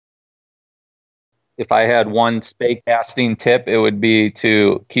if I had one spey casting tip, it would be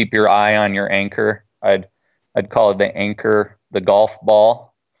to keep your eye on your anchor. I'd call it the anchor, the golf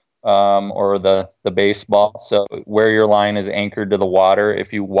ball, or the baseball. So where your line is anchored to the water,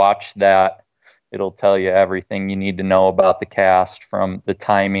 if you watch that, it'll tell you everything you need to know about the cast, from the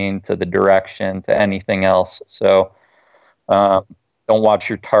timing to the direction to anything else. So um, don't watch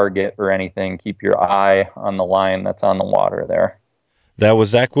your target or anything. Keep your eye on the line that's on the water there. That was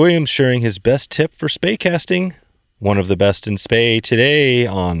Zach Williams sharing his best tip for spey casting. One of the best in spey today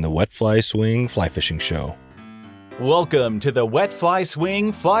on the Wet Fly Swing Fly Fishing Show. Welcome to the Wet Fly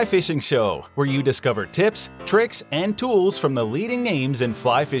Swing Fly Fishing Show, where you discover tips, tricks, and tools from the leading names in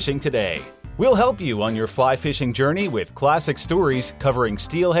fly fishing today. We'll help you on your fly fishing journey with classic stories covering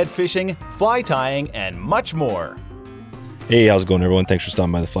steelhead fishing, fly tying, and much more. Hey, how's it going, everyone? Thanks for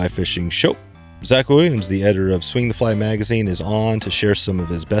stopping by the Fly Fishing Show. Zach Williams, the editor of Swing the Fly magazine, is on to share some of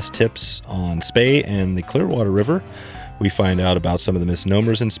his best tips on spey and the Clearwater River. We find out about some of the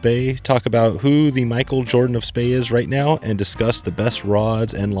misnomers in spey, talk about who the Michael Jordan of spey is right now, and discuss the best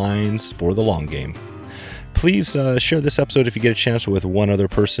rods and lines for the long game. Please share this episode if you get a chance with one other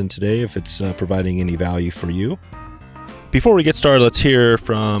person today, if it's providing any value for you. Before we get started, let's hear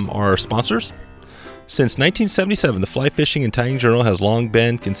from our sponsors. Since 1977, the Fly Fishing and Tying Journal has long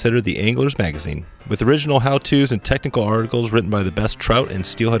been considered the angler's magazine, with original how-tos and technical articles written by the best trout and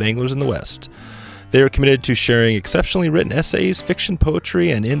steelhead anglers in the West. They are committed to sharing exceptionally written essays, fiction,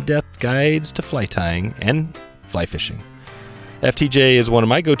 poetry, and in-depth guides to fly tying and fly fishing. FTJ is one of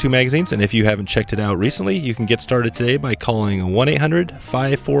my go-to magazines, and if you haven't checked it out recently, you can get started today by calling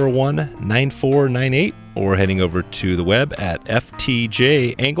 1-800-541-9498 or heading over to the web at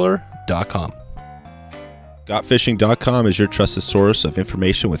ftjangler.com. GotFishing.com is your trusted source of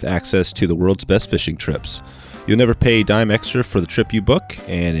information with access to the world's best fishing trips. You'll never pay a dime extra for the trip you book,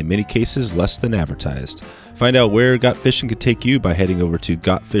 and in many cases, less than advertised. Find out where Got Fishing could take you by heading over to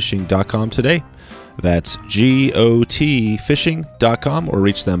GotFishing.com today. That's GOTFishing.com, or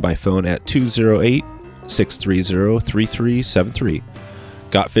reach them by phone at 208-630-3373.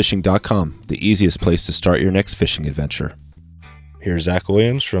 GotFishing.com, the easiest place to start your next fishing adventure. Here's Zach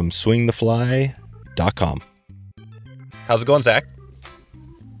Williams from SwingTheFly.com. How's it going, Zach?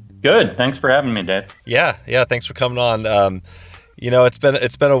 Good. Thanks for having me, Dave. Yeah. Thanks for coming on. It's been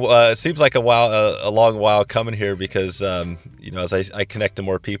it seems like a long while coming here because as I connect to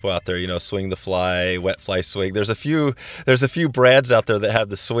more people out there, Swing the Fly, Wet Fly Swing. There's a few Brads out there that have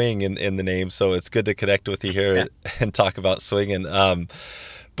the swing in the name, so it's good to connect with you here and talk about swinging.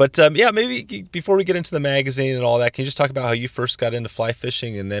 Maybe before we get into the magazine and all that, can you just talk about how you first got into fly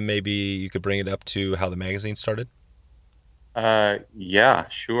fishing, and then maybe you could bring it up to how the magazine started? Yeah,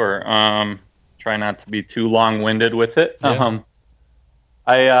 sure. Try not to be too long-winded with it. Yeah.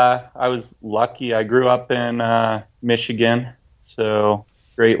 I was lucky. I grew up in Michigan, so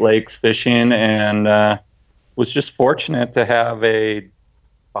Great Lakes fishing, and was just fortunate to have a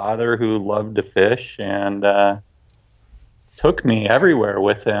father who loved to fish and took me everywhere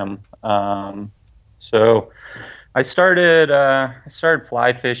with him. So I started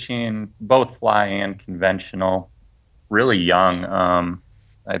fly fishing, both fly and conventional, really young.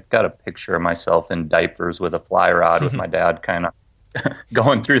 I've got a picture of myself in diapers with a fly rod with my dad kind of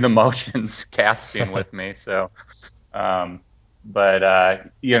going through the motions, casting with me. So, when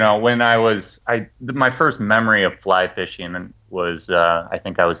my first memory of fly fishing was, I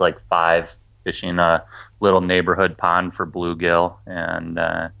think I was like 5, fishing a little neighborhood pond for bluegill. And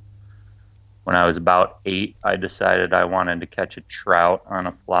when I was about 8, I decided I wanted to catch a trout on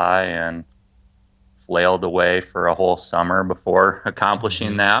a fly, and flailed away for a whole summer before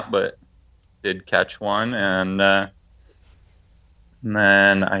accomplishing that, but did catch one. And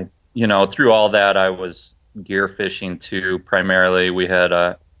then through all that, I was gear fishing too. Primarily, we had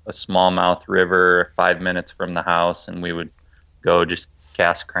a smallmouth river 5 minutes from the house, and we would go just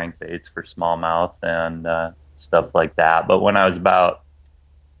cast crankbaits for smallmouth and stuff like that. But when I was about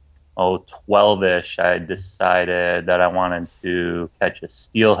 12-ish, I decided that I wanted to catch a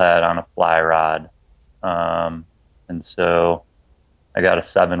steelhead on a fly rod. And so I got a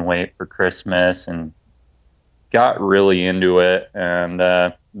 7-weight for Christmas and got really into it, and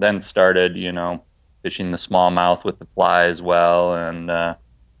then started, fishing the smallmouth with the fly as well, and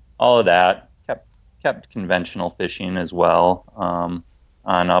all of that. Kept conventional fishing as well, on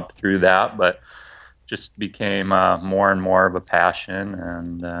up through that, but just became more and more of a passion,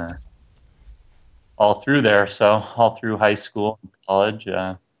 and all through there. So all through high school and college.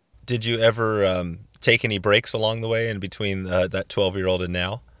 Did you ever take any breaks along the way in between that 12-year-old and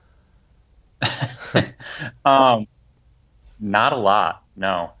now? Not a lot.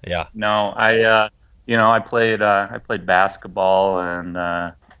 No. Yeah. No, I played basketball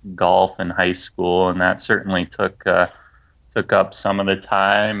and golf in high school, and that certainly took up some of the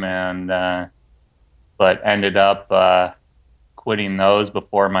time, and but ended up quitting those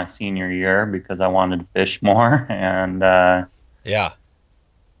before my senior year because I wanted to fish more, and Yeah.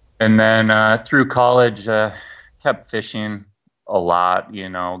 and then through college, kept fishing a lot.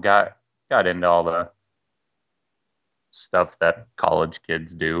 Got into all the stuff that college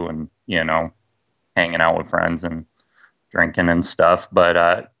kids do, and hanging out with friends and drinking and stuff.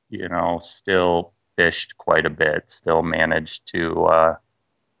 But still fished quite a bit. Still managed to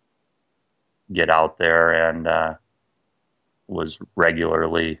get out there and was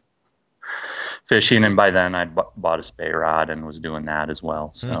regularly fishing. And by then, I'd bought a Spey rod and was doing that as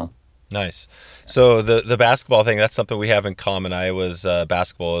well. So. Nice. So the basketball thing, that's something we have in common. I was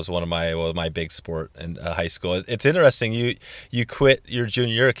basketball was one of my big sport in high school. It's interesting. You quit your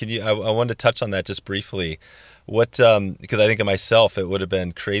junior year. Can you? I wanted to touch on that just briefly. What because I think of myself, it would have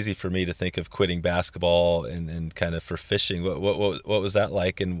been crazy for me to think of quitting basketball and kind of for fishing. What was that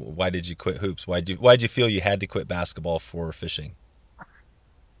like, and why did you quit hoops? Why'd you feel you had to quit basketball for fishing?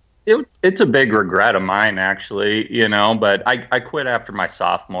 It's a big regret of mine, actually, but I quit after my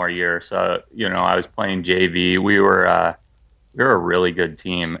sophomore year. So, I was playing JV. We were a really good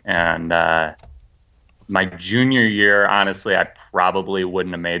team. And my junior year, honestly, I probably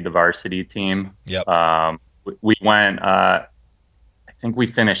wouldn't have made the varsity team. Yep. We went, I think we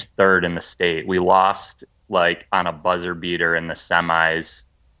finished third in the state. We lost like on a buzzer beater in the semis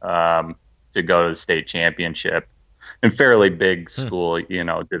to go to the state championship. And fairly big school,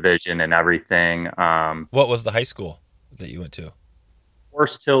 division and everything. What was the high school that you went to?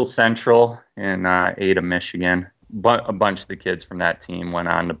 Forest Hill Central in Ada, Michigan. But a bunch of the kids from that team went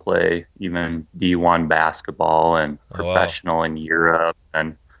on to play even D1 basketball and professional in Europe.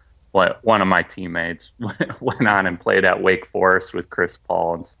 And one of my teammates went on and played at Wake Forest with Chris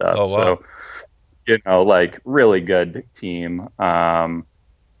Paul and stuff. Oh, wow. So, like really good team. So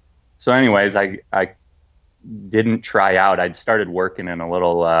anyways, I didn't try out. I'd started working in a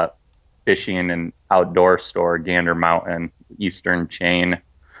little fishing and outdoor store, Gander Mountain, Eastern chain.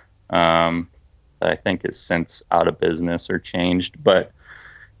 That I think is since out of business or changed. But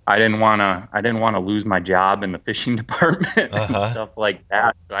I didn't want to lose my job in the fishing department and stuff like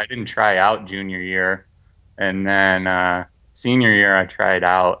that. So I didn't try out junior year, and then senior year I tried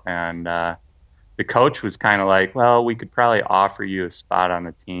out, and the coach was kind of like, well, we could probably offer you a spot on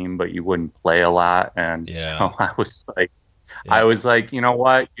the team, but you wouldn't play a lot. And so I was like, you know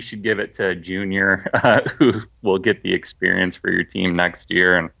what? You should give it to a junior who will get the experience for your team next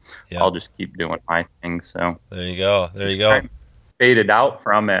year, and I'll just keep doing my thing. So there you go. I faded out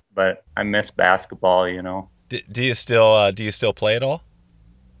from it, but I miss basketball. Do you still play at all?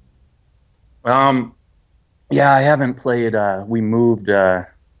 Yeah, I haven't played. We moved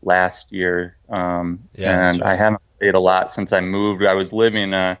last year, and right. I haven't played a lot since I moved. I was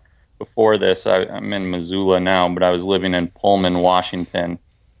living before this. I'm in Missoula now, but I was living in Pullman, Washington,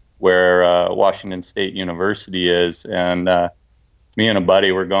 where Washington State University is, and me and a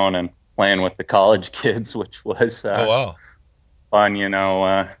buddy were going and playing with the college kids, which was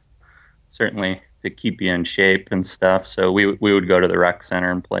fun. Certainly to keep you in shape and stuff. So we would go to the rec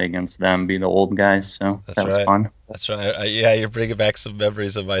center and play against them, be the old guys. So that was fun. That's right. You're bringing back some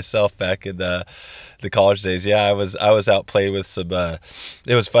memories of myself back in the college days. Yeah, I was out playing with some.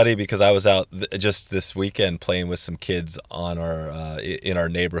 It was funny because I was out just this weekend playing with some kids on our in our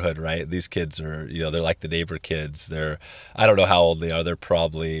neighborhood. Right, these kids are they're like the neighbor kids. I don't know how old they are. They're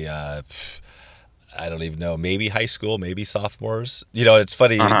probably. I don't even know, maybe high school, maybe sophomores. It's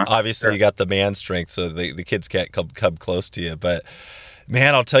funny. Obviously, You got the man strength, so the kids can't come close to you. But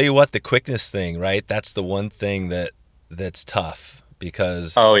man, I'll tell you what, the quickness thing, right? That's the one thing that's tough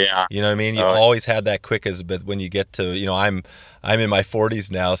because you know what I mean. You always had that but when you get to I'm in my 40s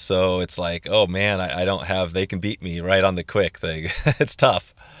now, so it's like, oh man, I don't have. They can beat me right on the quick thing. It's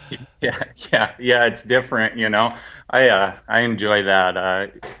tough. Yeah, it's different. I enjoy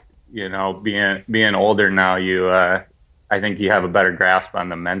that. Being older now, I think you have a better grasp on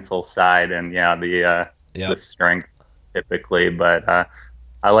the mental side and the strength typically. But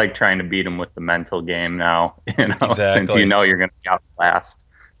I like trying to beat them with the mental game now. Exactly. Since you're going to be outclassed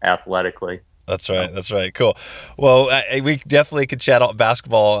athletically. That's right. That's right. Cool. Well, we definitely could chat about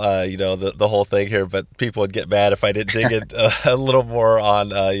basketball, the whole thing here, but people would get mad if I didn't dig it a little more on,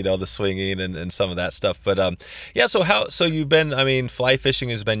 the swinging and some of that stuff. But so you've been, fly fishing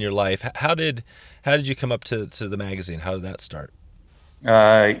has been your life. How did you come up to the magazine? How did that start?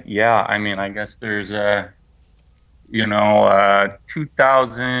 I guess there's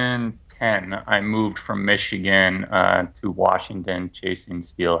 2010 2010, I moved from Michigan to Washington chasing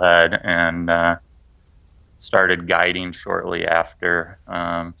steelhead, and started guiding shortly after.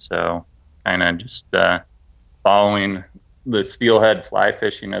 So kind of just following the steelhead fly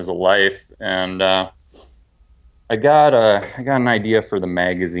fishing as a life. And I got an idea for the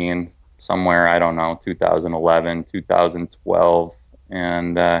magazine somewhere, I don't know, 2011, 2012.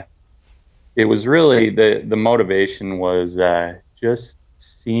 And it was really the motivation was just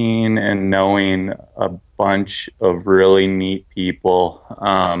seeing and knowing a bunch of really neat people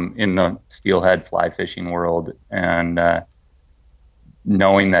in the steelhead fly fishing world, and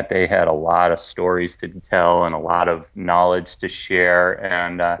knowing that they had a lot of stories to tell and a lot of knowledge to share.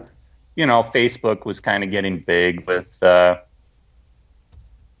 And Facebook was kind of getting big with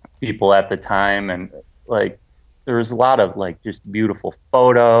people at the time, and like there was a lot of like just beautiful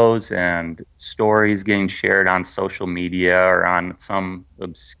photos and stories getting shared on social media or on some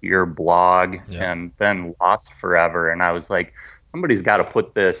obscure blog, and then lost forever. And I was like, somebody's got to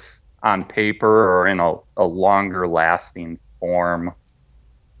put this on paper or in a longer lasting form.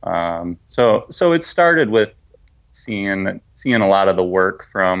 So it started with seeing a lot of the work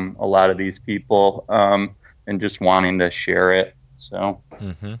from a lot of these people, and just wanting to share it. So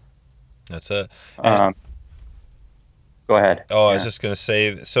that's it. Go ahead. Oh, I was just going to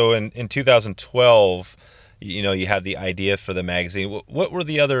say, so in 2012, you had the idea for the magazine. What were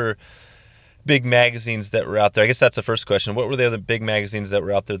the other big magazines that were out there? I guess that's the first question. What were the other big magazines that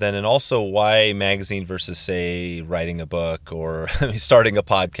were out there then? And also, why magazine versus, say, writing a book or starting a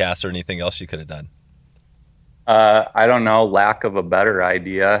podcast or anything else you could have done? I don't know, lack of a better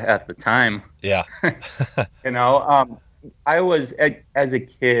idea at the time. Yeah. I was, as a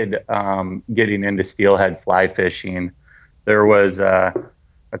kid, getting into steelhead fly fishing. There was a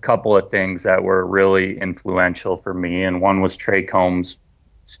couple of things that were really influential for me, and one was Trey Combs'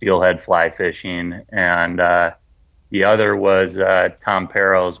 steelhead fly fishing, and the other was Tom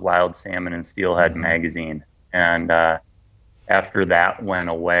Perro's Wild Salmon and Steelhead magazine. And after that went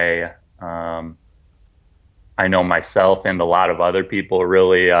away, I know myself and a lot of other people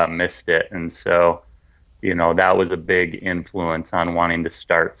really missed it, and so that was a big influence on wanting to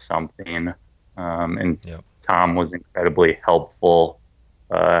start something. Tom was incredibly helpful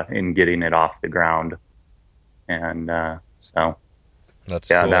in getting it off the ground. And so that's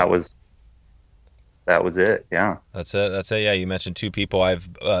cool. that was it. Yeah. That's it. Yeah. You mentioned two people. I've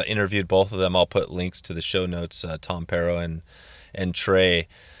interviewed both of them. I'll put links to the show notes, Tom Perro and Trey.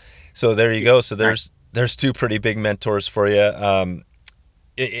 So there you go. So there's two pretty big mentors for you.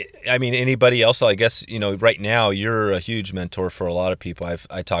 I mean, anybody else, I guess, right now you're a huge mentor for a lot of people.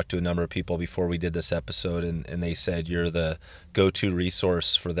 I talked to a number of people before we did this episode, and they said you're the go-to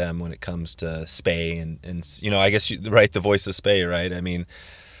resource for them when it comes to Spey and I guess the voice of Spey, right? I mean,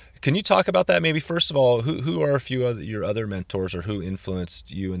 can you talk about that maybe first of all? Who are a few of your other mentors, or who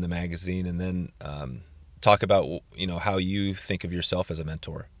influenced you in the magazine, and then talk about how you think of yourself as a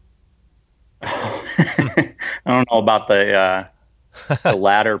mentor. I don't know about the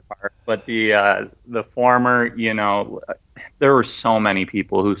latter part, but the former, there were so many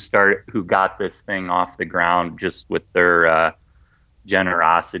people who got this thing off the ground just with their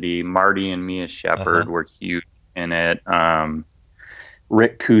generosity. Marty and Mia Shepherd were huge in it.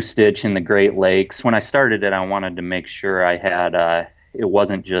 Rick Kustich in the Great Lakes. When I started it, I wanted to make sure I had it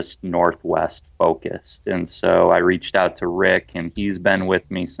wasn't just Northwest focused, and so I reached out to Rick, and he's been with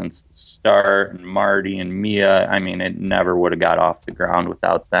me since the start. And Marty and Mia, I mean, it never would have got off the ground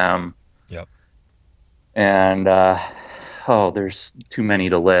without them. Yep. And there's too many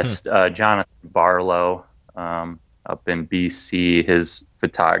to list. Jonathan Barlow, up in BC, his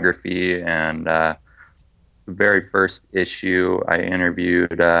photography, and the very first issue I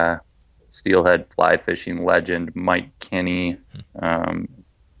interviewed steelhead fly fishing legend Mike Kinney.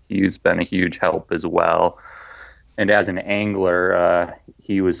 He's been a huge help as well. And as an angler,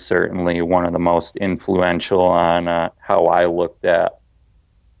 he was certainly one of the most influential on how I looked at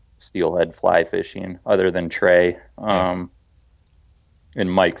steelhead fly fishing, other than Trey. And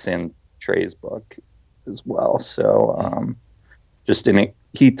Mike's in Trey's book as well. So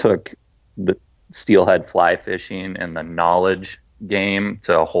he took the steelhead fly fishing and the knowledge game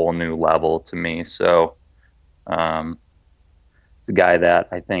to a whole new level to me. So it's a guy that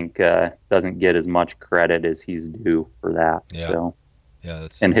I think doesn't get as much credit as he's due for that. So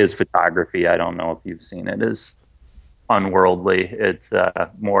and his photography, I don't know if you've seen it, is unworldly. It's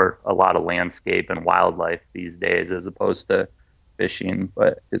more a lot of landscape and wildlife these days as opposed to fishing,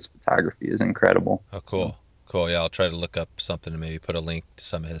 but his photography is incredible. Oh, cool. Cool. Yeah, I'll try to look up something and maybe put a link to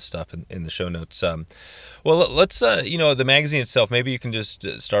some of his stuff in the show notes. Well, let's, the magazine itself, maybe you can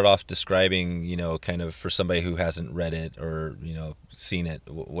just start off describing, kind of for somebody who hasn't read it or, seen it,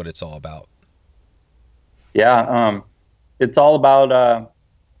 what it's all about. Yeah, it's all about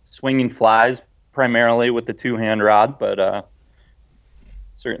swinging flies, primarily with the two-hand rod, but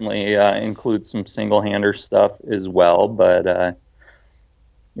certainly includes some single-hander stuff as well. But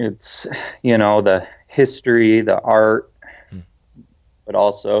it's, the history, the art, but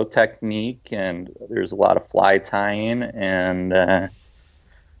also technique, and there's a lot of fly tying, and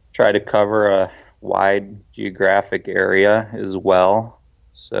try to cover a wide geographic area as well.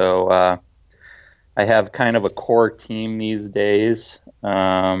 So I have kind of a core team these days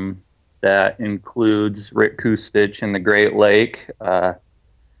that includes Rick Kustich in the Great Lake,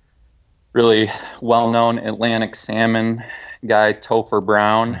 really well-known Atlantic salmon guy, Topher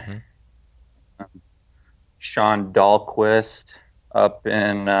Brown, Sean Dahlquist up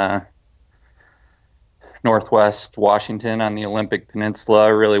in Northwest Washington on the Olympic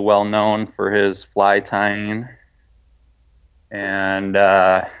Peninsula, really well-known for his fly tying, and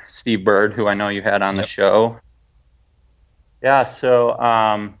Steve Bird, who I know you had on the show. Yeah, so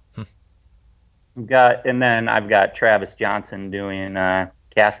I've got Travis Johnson doing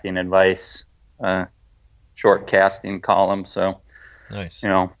casting advice, short casting column. So, nice.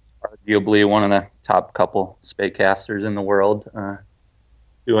 Arguably one of the top couple Spey casters in the world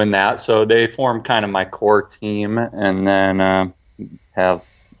doing that. So they form kind of my core team, and then have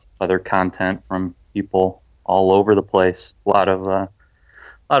other content from people all over the place. A lot of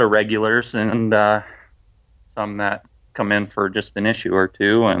regulars, and some that come in for just an issue or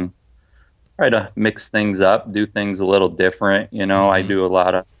two, and try to mix things up, do things a little different. I do a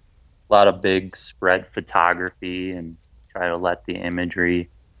lot of big spread photography and try to let the imagery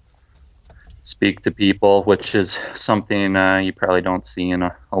speak to people, which is something you probably don't see in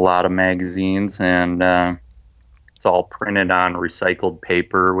a lot of magazines. And it's all printed on recycled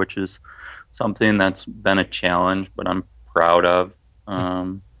paper, which is something that's been a challenge, but I'm proud of.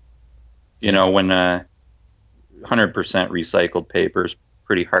 When 100% recycled paper is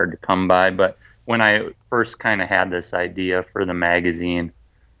pretty hard to come by. But when I first kind of had this idea for the magazine,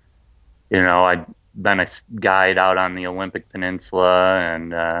 I'd been a guide out on the Olympic Peninsula,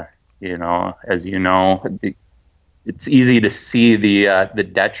 and as you know, it's easy to see the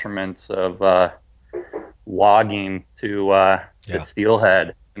detriments of logging to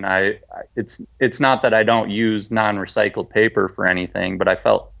steelhead. And it's not that I don't use non-recycled paper for anything, but I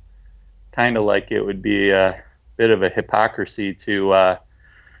felt kind of like it would be a bit of a hypocrisy to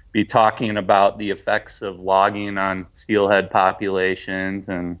be talking about the effects of logging on steelhead populations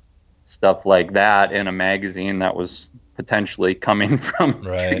and stuff like that in a magazine that was potentially coming from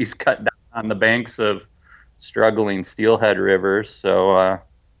trees cut down on the banks of struggling steelhead rivers. So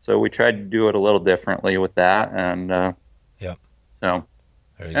we tried to do it a little differently with that, and so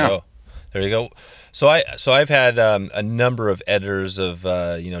there you go. There you go. So I've had a number of editors of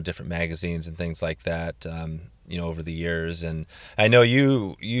different magazines and things like that over the years, and I know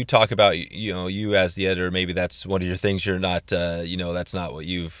you talk about you as the editor, maybe that's one of your things. You're not that's not what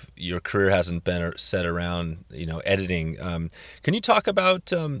your career hasn't been set around editing. Can you talk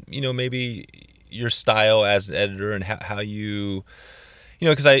about maybe your style as an editor and how you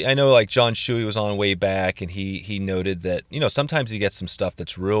because I know like John Shuey was on way back, and he noted that sometimes he gets some stuff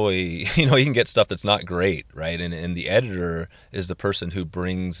that's really he can get stuff that's not great, right? And the editor is the person who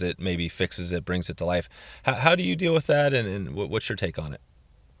brings it, maybe fixes it, brings it to life. How do you deal with that, and what's your take on it?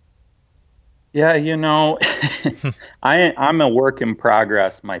 Yeah, I'm a work in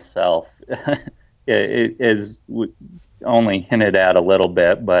progress myself. It is only hinted at a little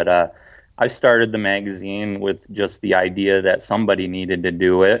bit, but I started the magazine with just the idea that somebody needed to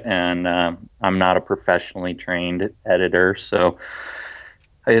do it, and I'm not a professionally trained editor, so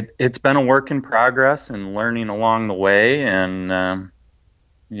it's been a work in progress and learning along the way. And I,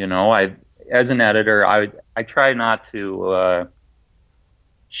 as an editor, I try not to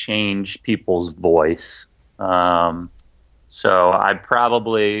change people's voice. So I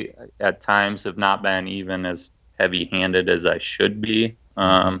probably at times have not been even as heavy-handed as I should be.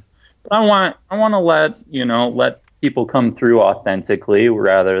 But I want to let people come through authentically,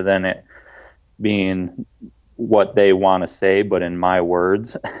 rather than it being what they want to say, but in my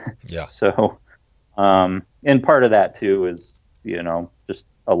words. Yeah. So, and part of that too is just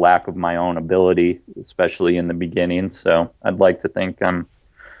a lack of my own ability, especially in the beginning. So I'd like to think I'm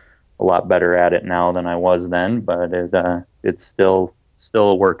a lot better at it now than I was then, but it's still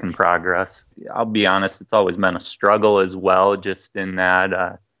a work in progress. I'll be honest, it's always been a struggle as well, just in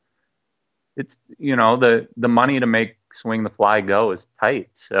that it's, the money to make Swing the Fly go is tight.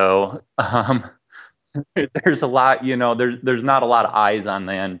 So there's a lot, there's not a lot of eyes on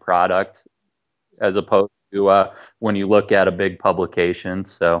the end product as opposed to when you look at a big publication.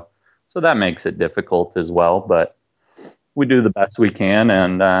 So that makes it difficult as well. But we do the best we can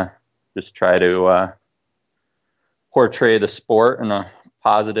and just try to portray the sport in a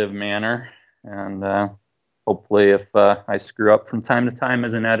positive manner. And hopefully, if I screw up from time to time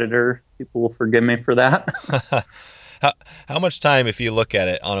as an editor, people will forgive me for that. How much time, if you look at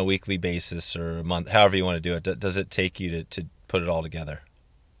it on a weekly basis or a month, however you want to do it, does it take you to put it all together?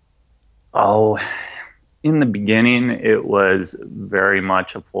 Oh, in the beginning, it was very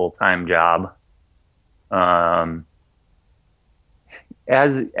much a full-time job. Um,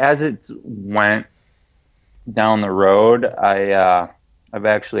 as it went down the road,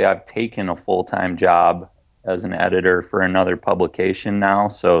 I've taken a full-time job as an editor for another publication now.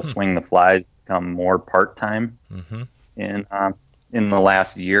 So Swing the Flies become more part-time in the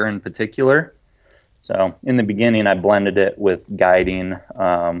last year in particular. So in the beginning, I blended it with guiding,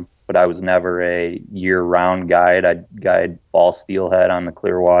 but I was never a year-round guide. I'd guide fall steelhead on the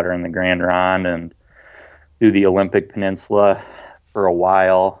Clearwater and the Grand Ronde and do the Olympic Peninsula for a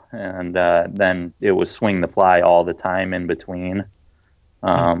while, and then it was Swing the Fly all the time in between.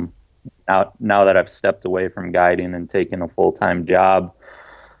 Now that I've stepped away from guiding and taken a full-time job,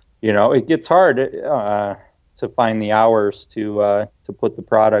 it gets hard to find the hours to put the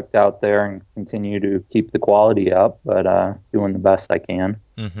product out there and continue to keep the quality up, but doing the best I can.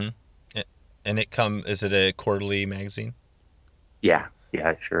 Mm-hmm. And is it a quarterly magazine? Yeah,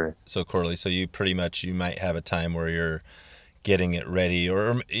 it sure is. So quarterly. So you might have a time where you're getting it ready,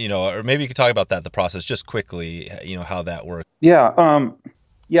 or maybe you could talk about that, the process, just quickly, how that works. Yeah.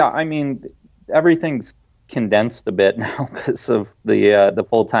 I mean, everything's condensed a bit now because of the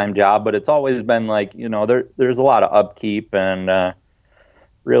full-time job, but it's always been like, there's a lot of upkeep, and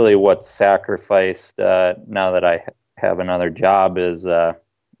really what's sacrificed now that I have another job is the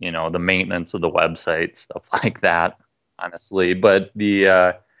maintenance of the website, stuff like that, honestly. But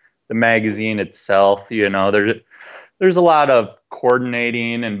the magazine itself, there's a lot of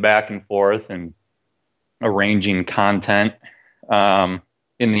coordinating and back and forth and arranging content in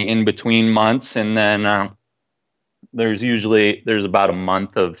the in-between months, and then there's about a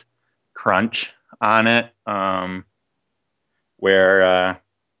month of crunch on it, where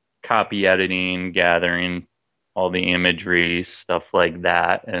copy editing, gathering all the imagery, stuff like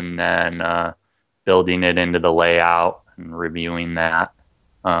that, and then building it into the layout and reviewing that.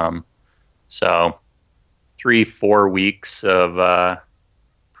 So 3-4 weeks of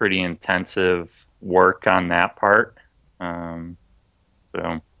pretty intensive work on that part.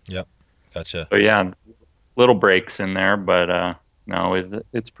 Yep, gotcha. So yeah, little breaks in there, but no,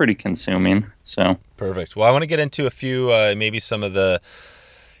 it's pretty consuming. So perfect. Well, I want to get into a few, maybe some of the,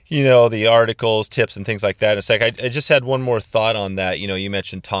 the articles, tips, and things like that in a sec. I just had one more thought on that. You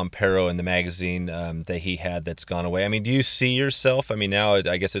mentioned Tom Perro in the magazine that he had that's gone away. I mean, do you see yourself? I mean, now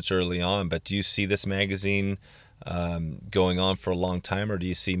I guess it's early on, but do you see this magazine going on for a long time, or do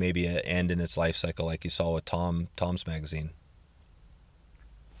you see maybe an end in its life cycle like you saw with Tom's magazine?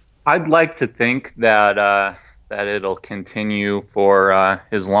 I'd like to think that it'll continue for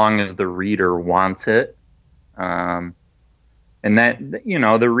as long as the reader wants it, and that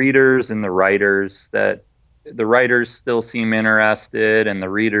the readers and the writers still seem interested, and the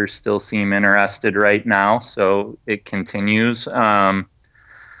readers still seem interested right now. So it continues.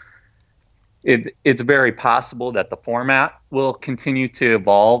 It's very possible that the format will continue to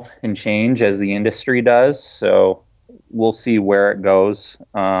evolve and change as the industry does. So we'll see where it goes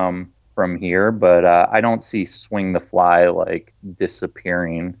from here, but I don't see Swing the Fly like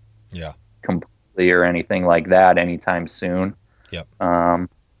disappearing completely or anything like that anytime soon. Yep.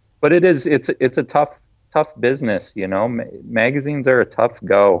 But it's a tough business, magazines are a tough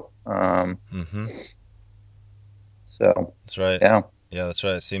go. So that's right. Yeah, that's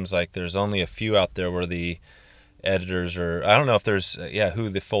right. It seems like there's only a few out there where the editors are, I don't know if there's who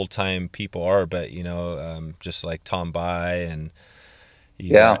the full-time people are, but just like Tom By and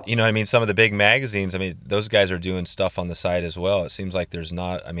I mean, some of the big magazines, I mean, those guys are doing stuff on the side as well. It seems like there's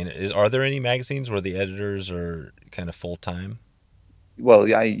not, I mean, are there any magazines where the editors are kind of full-time? Well,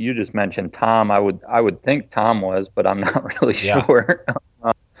 you just mentioned Tom. I would think Tom was, but I'm not really sure.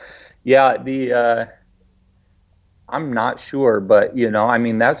 I'm not sure, but I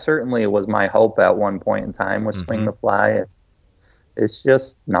mean, that certainly was my hope at one point in time with Swing the Fly. It's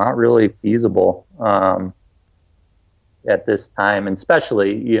just not really feasible at this time, and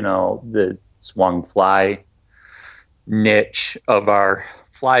especially the swung fly niche of our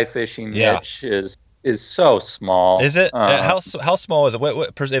fly fishing Yeah. niche is so small. Is it? How small is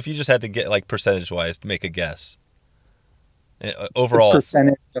it? If you just had to get like percentage wise to make a guess, The overall,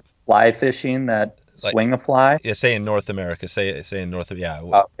 percentage of fly fishing that like swing a fly? yeah, say in North America, say in North, yeah.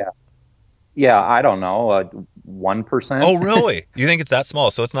 Yeah. Yeah, I don't know, 1%. Oh, really? You think it's that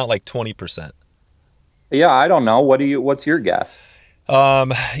small? So it's not like 20%. Yeah, I don't know. What's your guess?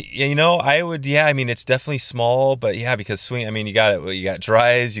 Yeah, I would, yeah, I mean, it's definitely small, but yeah, because swing, I mean, you got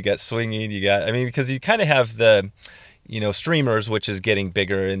dries, you got swinging, I mean, because you kind of have the, streamers, which is getting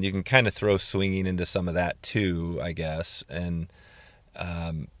bigger, and you can kind of throw swinging into some of that too, I guess. And,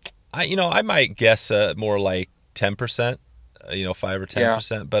 I might guess more like 10%, 5 or Yeah.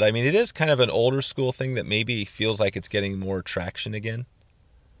 10%, but I mean, it is kind of an older school thing that maybe feels like it's getting more traction again.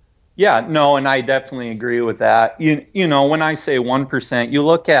 Yeah, no, and I definitely agree with that. When I say 1%, you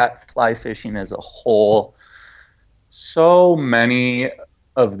look at fly fishing as a whole, so many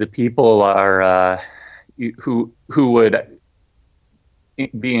of the people are who would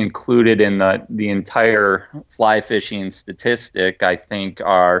be included in the entire fly fishing statistic, I think,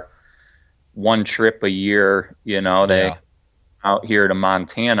 are one trip a year. They Yeah, out here to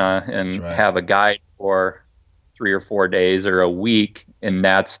Montana that's and right. have a guide for 3 or 4 days or a week, and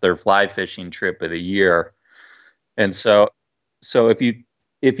that's their fly fishing trip of the year. And so if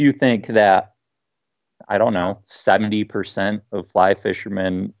you think that, I don't know, 70% of fly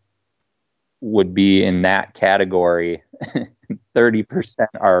fishermen would be in that category, 30%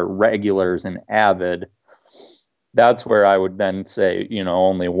 are regulars and avid. That's where I would then say,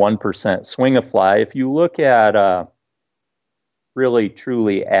 only 1% swing a fly. If you look at really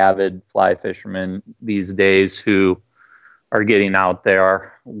truly avid fly fishermen these days who are getting out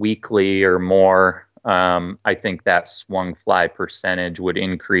there weekly or more, I think that swung fly percentage would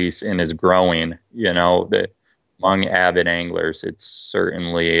increase and is growing. Among avid anglers, it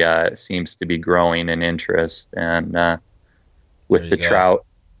certainly seems to be growing in interest. And There with you the go.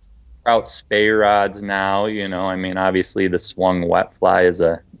 trout spey rods now, I mean, obviously the swung wet fly is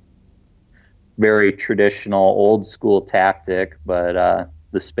a very traditional, old school tactic, but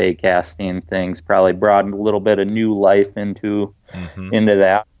the spey casting things probably brought a little bit of new life into Mm-hmm. into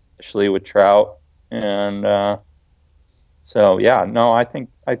that, especially with trout. And so, yeah, no, I think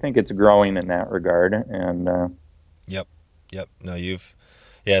it's growing in that regard. And Yep. Yep. No, yeah,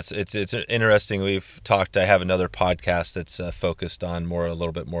 it's interesting. We've talked. I have another podcast that's focused on a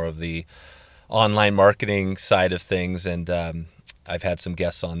little bit more of the online marketing side of things, and I've had some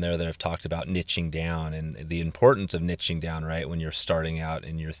guests on there that have talked about niching down and the importance of niching down, right, when you're starting out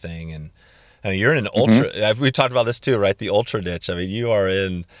in your thing. And I mean, you're in an mhm, ultra. We talked about this too, right? The ultra niche. I mean, you are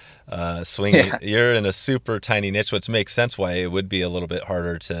in swinging. yeah, You're in a super tiny niche, which makes sense why it would be a little bit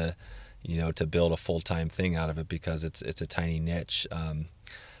harder to, to build a full time thing out of it because it's a tiny niche.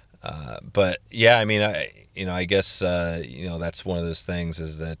 But yeah, I mean, I guess that's one of those things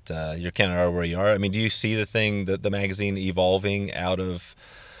is that you're kind of where you are. I mean, do you see the magazine evolving out of,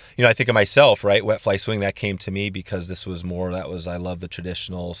 I think of myself, right? Wet Fly Swing, that came to me because I love the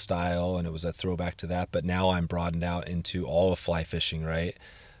traditional style and it was a throwback to that. But now I'm broadened out into all of fly fishing, right?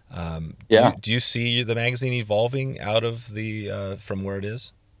 yeah. Do you see the magazine evolving out of the from where it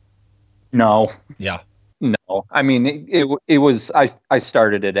is? No, Yeah, no. I mean, it was I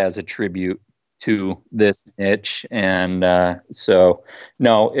started it as a tribute to this niche, and so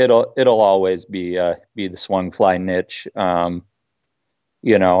no, it'll always be the swung fly niche. I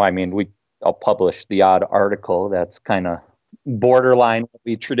mean, I'll publish the odd article that's kind of borderline what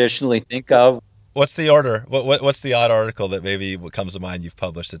we traditionally think of. what's the order? What's the odd article that maybe what comes to mind you've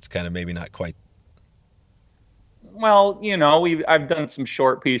published that's kind of maybe not quite. Well, I've done some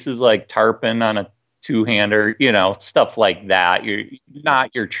short pieces like tarpon on a two-hander, stuff like that. You're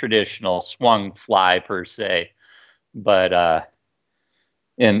not your traditional swung fly per se, but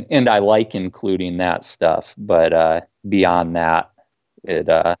and I like including that stuff, but beyond that,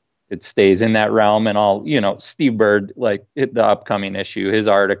 it stays in that realm. And Steve Bird, like the upcoming issue, his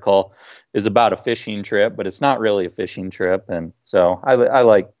article is about a fishing trip, but it's not really a fishing trip, and so I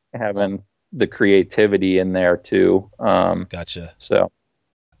like having the creativity in there too. Gotcha. So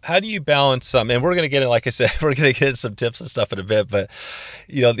How do you balance some? And we're going to get in, like I said, we're going to get into some tips and stuff in a bit. But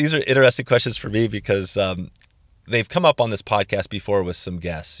these are interesting questions for me because they've come up on this podcast before with some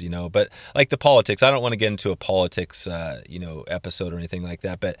guests. But like the politics, I don't want to get into a politics, episode or anything like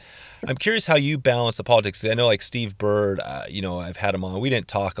that. But I'm curious how you balance the politics. I know, like Steve Bird, I've had him on. We didn't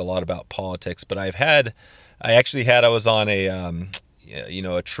talk a lot about politics, but I was on a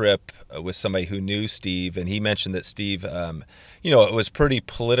a trip with somebody who knew Steve, and he mentioned that Steve, it was pretty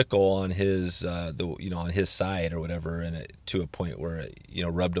political on his, on his side or whatever, and to a point where it,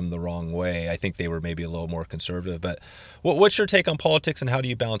 rubbed him the wrong way. I think they were maybe a little more conservative. But what's your take on politics, and how do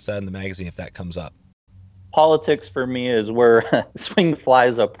you balance that in the magazine if that comes up? Politics for me is where swing fly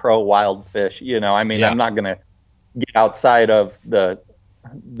is a pro wild fish. I'm not going to get outside of the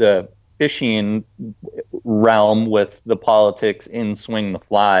fishing realm with the politics in Swing the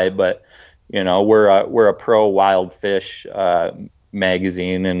Fly, but we're a pro wild fish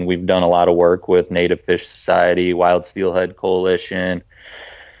magazine, and we've done a lot of work with Native Fish Society, Wild Steelhead Coalition,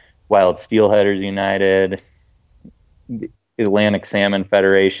 Wild Steelheaders United, Atlantic Salmon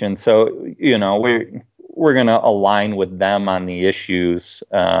Federation. So we're going to align with them on the issues,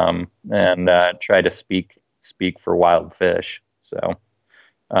 and try to speak for wild fish. So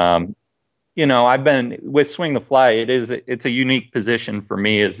I've been with Swing the Fly. It's a unique position for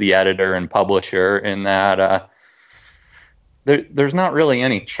me as the editor and publisher in that there's not really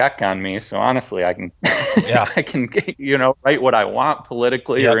any check on me. So honestly, I can I can write what I want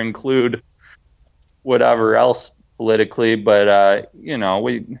politically, or include whatever else politically. But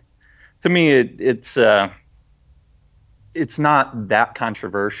to me it's not that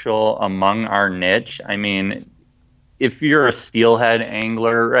controversial among our niche. I mean, if you're a steelhead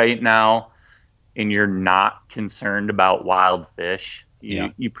angler right now and you're not concerned about wild fish,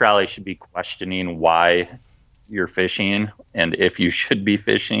 you probably should be questioning why you're fishing and if you should be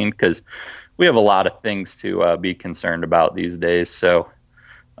fishing, because we have a lot of things to be concerned about these days. So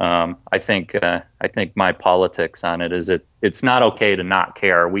I think my politics on it is it's not okay to not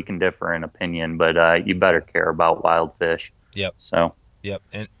care. We can differ in opinion, but you better care about wild fish. Yep. So. Yep.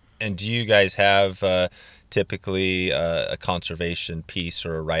 And do you guys have typically a conservation piece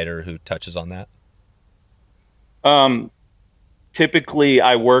or a writer who touches on that? Typically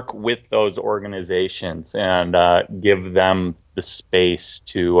I work with those organizations and give them the space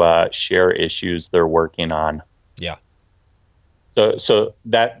to share issues they're working on. Yeah. So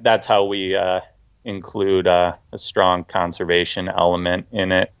that's how we include a strong conservation element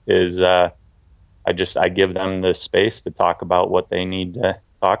in it. Is I give them the space to talk about what they need to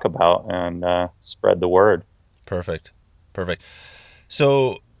talk about and spread the word. Perfect.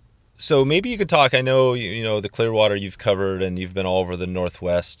 So maybe you could talk. I know the Clearwater you've covered, and you've been all over the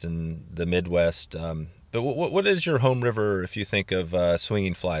Northwest and the Midwest. But what is your home river if you think of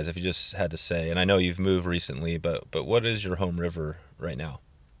swinging flies? If you just had to say, and I know you've moved recently, but what is your home river right now?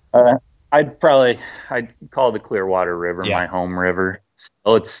 I'd call the Clearwater River my home river.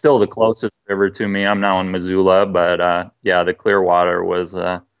 So it's still the closest river to me. I'm now in Missoula, but the Clearwater was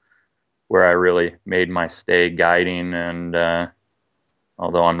where I really made my stay guiding, and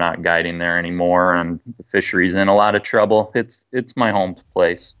although I'm not guiding there anymore and the fishery's in a lot of trouble, it's my home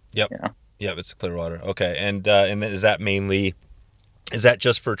place. Yep. Yeah. Yep, it's Clearwater. Okay. And is that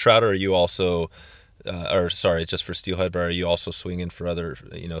just for trout, or are you also just for steelhead, but are you also swinging for other,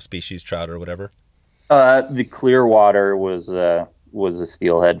 species, trout or whatever? The Clearwater was a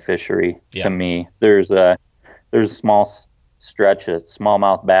steelhead fishery to me. There's a small stretch of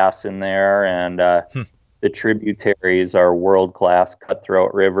smallmouth bass in there, and the tributaries are world-class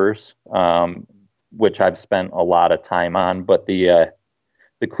cutthroat rivers, which I've spent a lot of time on. But the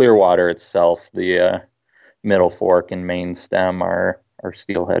Clearwater itself, the Middle Fork and Main Stem are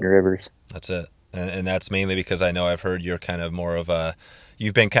steelhead rivers. That's it. And that's mainly because I know I've heard you're kind of more of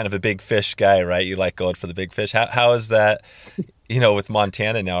you've been kind of a big fish guy, right? You like going for the big fish. How is that, with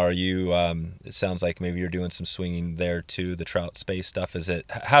Montana now? Are you, it sounds like maybe you're doing some swinging there too, the trout Spey stuff.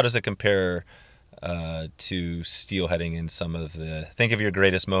 How does it compare to steelheading in some of think of your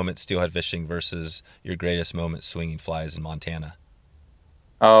greatest moment steelhead fishing versus your greatest moment swinging flies in Montana?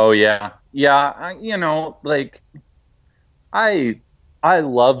 Oh yeah. I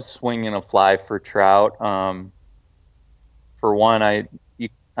love swinging a fly for trout. For one, I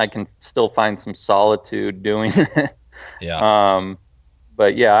can still find some solitude doing it. Yeah.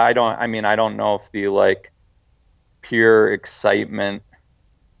 But yeah, I don't know if the pure excitement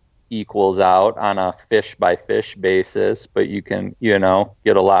equals out on a fish by fish basis, but you can, get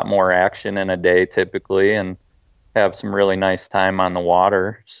a lot more action in a day typically and have some really nice time on the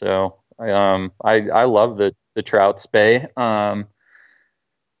water. So, I love the trout Spey.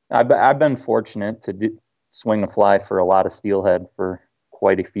 I've been fortunate to swing a fly for a lot of steelhead for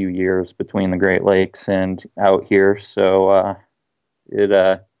quite a few years between the Great Lakes and out here. So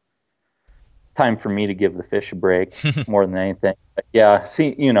time for me to give the fish a break more than anything. But yeah,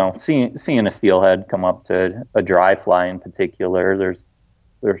 seeing a steelhead come up to a dry fly in particular, there's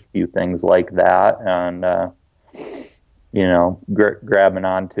a few things like that, and grabbing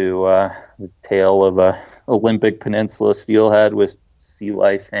onto the tail of a Olympic Peninsula steelhead with sea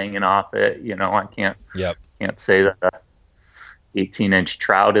lice hanging off it. I can't Yep. say that a 18-inch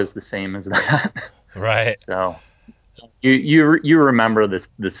trout is the same as that. Right. So you remember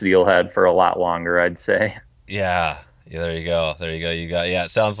the steelhead for a lot longer, I'd say. Yeah. Yeah, there you go. You got, yeah,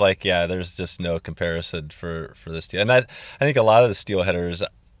 it sounds like, yeah, there's just no comparison for the steel. And I think a lot of the steelheaders,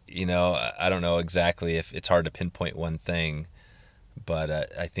 I don't know exactly if it's hard to pinpoint one thing, but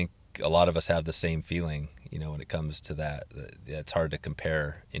I think a lot of us have the same feeling, when it comes to that. It's hard to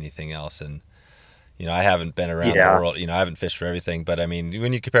compare anything else. And, I haven't been around the world, I haven't fished for everything, but I mean,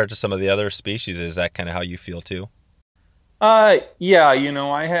 when you compare it to some of the other species, is that kind of how you feel too? Yeah,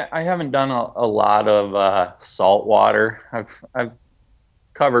 I haven't done a lot of salt water. I've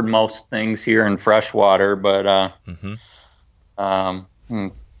covered most things here in freshwater, but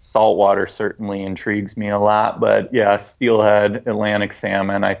salt water certainly intrigues me a lot. But yeah, steelhead, Atlantic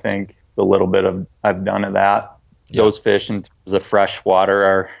salmon, I think the little bit I've done of that. Yep. Those fish in terms of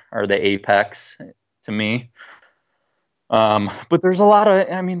freshwater are the apex to me. But there's a lot of,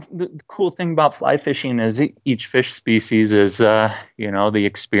 the cool thing about fly fishing is each fish species is, the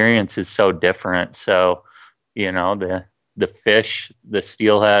experience is so different. So, the fish, the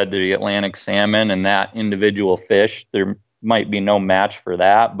steelhead, the Atlantic salmon, and that individual fish, there might be no match for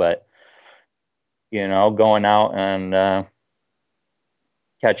that. But, going out and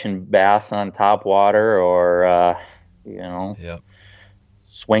catching bass on top water or, Yep.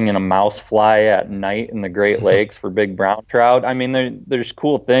 swinging a mouse fly at night in the Great Lakes for big brown trout. I mean, there's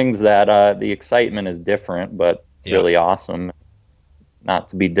cool things that the excitement is different, but really awesome. Not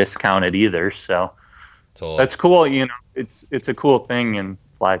to be discounted either. So that's cool. It's a cool thing in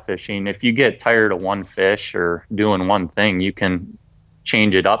fly fishing. If you get tired of one fish or doing one thing, you can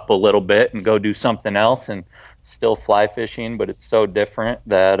change it up a little bit and go do something else and still fly fishing, but it's so different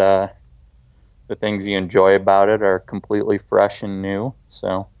that the things you enjoy about it are completely fresh and new.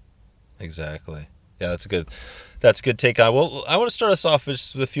 So exactly. Yeah, that's a good take on. Well, I want to start us off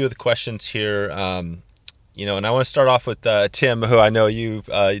with a few of the questions here. And I want to start off with Tim, who I know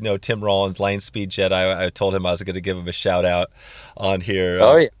Tim Rollins, Line Speed Jet. I told him I was going to give him a shout out on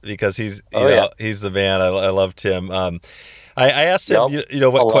here because he's he's the man. I love Tim. I asked him,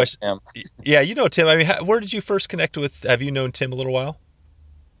 what question? Yeah, Tim. I mean, where did you first connect with? Have you known Tim a little while?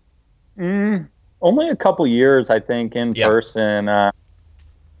 Only a couple years, I think, in person. I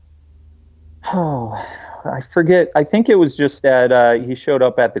forget. I think it was just that he showed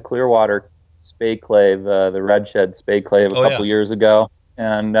up at the Clearwater Spey Clave, the Red Shed Spey Clave, a couple years ago,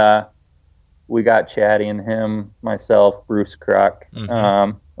 and we got chatting, him, myself, Bruce Cruck,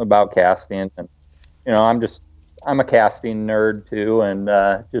 about casting. And I'm a casting nerd too, and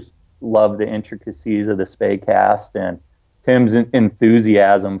just love the intricacies of the Spey cast, and Tim's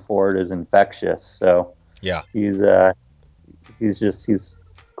enthusiasm for it is infectious. So yeah, he's a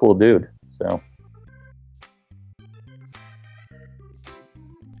cool dude. So.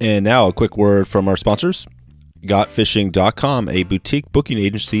 And now a quick word from our sponsors. GotFishing.com, a boutique booking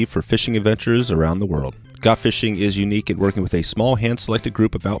agency for fishing adventures around the world. Got Fishing is unique in working with a small hand-selected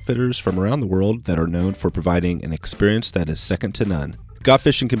group of outfitters from around the world that are known for providing an experience that is second to none. Got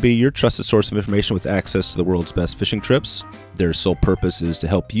Fishing can be your trusted source of information with access to the world's best fishing trips. Their sole purpose is to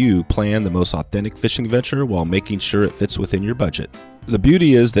help you plan the most authentic fishing adventure while making sure it fits within your budget. The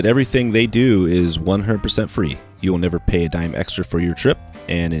beauty is that everything they do is 100% free. You will never pay a dime extra for your trip,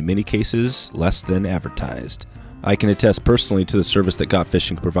 and in many cases, less than advertised. I can attest personally to the service that Got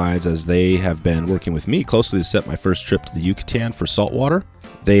Fishing provides, as they have been working with me closely to set my first trip to the Yucatan for saltwater.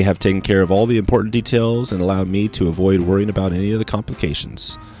 They have taken care of all the important details and allowed me to avoid worrying about any of the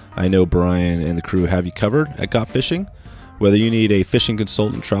complications. I know Brian and the crew have you covered at Got Fishing. Whether you need a fishing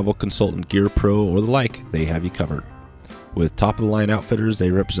consultant, travel consultant, gear pro, or the like, they have you covered. With top-of-the-line outfitters they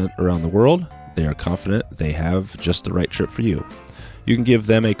represent around the world, they are confident they have just the right trip for you. You can give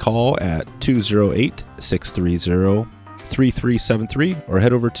them a call at 208-630-3373 or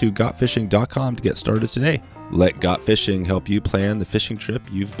head over to gotfishing.com to get started today. Let Got Fishing help you plan the fishing trip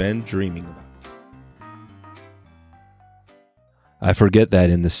you've been dreaming about. I forget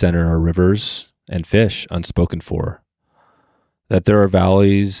that in the center are rivers and fish unspoken for, that there are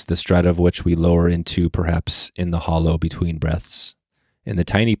valleys, the strata of which we lower into perhaps in the hollow between breaths. In the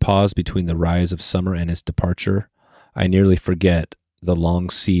tiny pause between the rise of summer and its departure, I nearly forget the long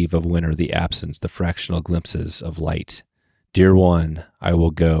sieve of winter, the absence, the fractional glimpses of light. Dear one, I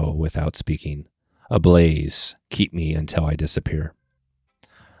will go without speaking. Ablaze, keep me until I disappear.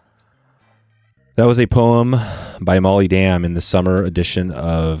 That was a poem by Molly Dam in the summer edition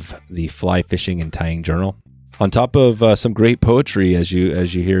of the Fly Fishing and Tying Journal. On top of some great poetry, as you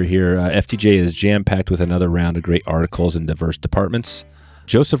hear here, FTJ is jam-packed with another round of great articles in diverse departments.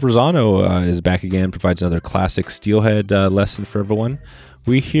 Joseph Rosano is back again, provides another classic Steelhead lesson for everyone.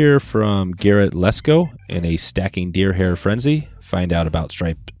 We hear from Garrett Lesko in a stacking deer hair frenzy. Find out about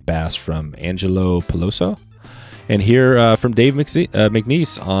striped bass from Angelo Peloso. And hear from Dave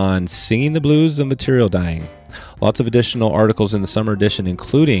McNeese on singing the blues of material dying. Lots of additional articles in the summer edition,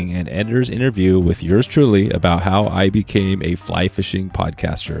 including an editor's interview with yours truly about how I became a fly fishing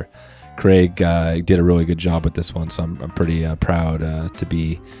podcaster. Craig did a really good job with this one, so I'm pretty proud to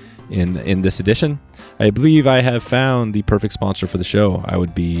be in this edition. I believe I have found the perfect sponsor for the show. It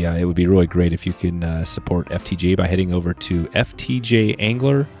would be really great if you can support FTJ by heading over to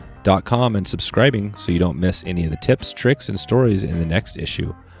ftjangler.com and subscribing so you don't miss any of the tips, tricks, and stories in the next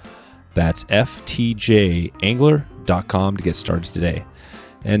issue. That's ftjangler.com to get started today.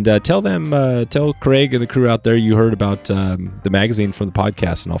 And tell Craig and the crew out there you heard about the magazine from the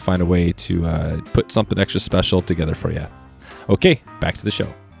podcast, and I'll find a way to put something extra special together for you. Okay, back to the show.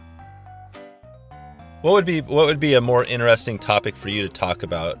 What would be a more interesting topic for you to talk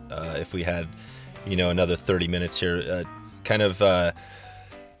about if we had, another 30 minutes here?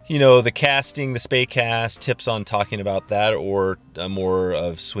 The casting, the Spey cast, tips on talking about that, or more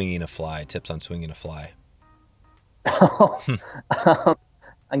of swinging a fly, tips on swinging a fly?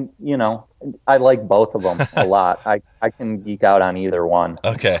 I like both of them a lot. I can geek out on either one.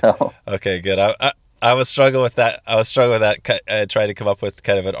 Okay. Okay, good. I was struggling with that. I tried to come up with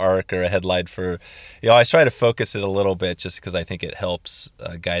kind of an arc or a headline for, I try to focus it a little bit just because I think it helps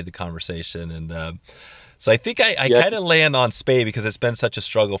guide the conversation. And so I think I kind of land on Spey because it's been such a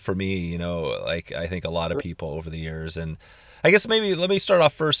struggle for me, like I think a lot of people over the years. And I guess maybe let me start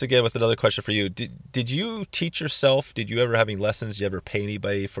off first again with another question for you. Did you teach yourself? Did you ever have any lessons? Did you ever pay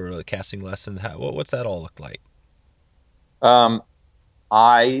anybody for a casting lesson? What's that all look like?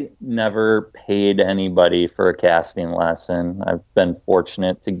 I never paid anybody for a casting lesson. I've been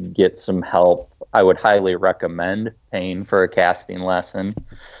fortunate to get some help. I would highly recommend paying for a casting lesson.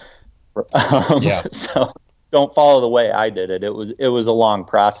 So don't follow the way I did it. It was a long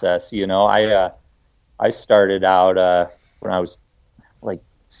process. I started out when I was like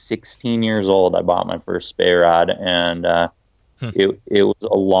 16 years old. I bought my first Spey rod, and it was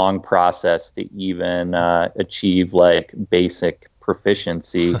a long process to even achieve like basic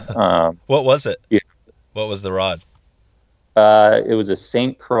proficiency. What was it? Yeah. What was the rod? It was a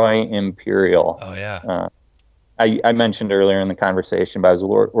St. Croix Imperial. Oh yeah. I mentioned earlier in the conversation, but I was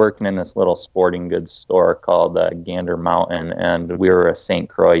working in this little sporting goods store called Gander Mountain, and we were a St.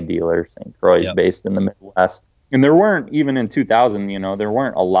 Croix dealer. St. Croix is based in the Midwest. And there weren't, even in 2000, there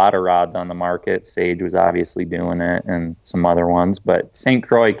weren't a lot of rods on the market. Sage was obviously doing it and some other ones. But St.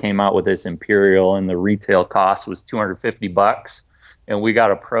 Croix came out with this Imperial, and the retail cost was $250. And we got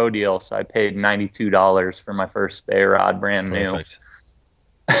a pro deal, so I paid $92 for my first Spey rod, brand new.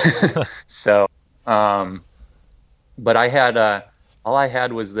 So, but I had all I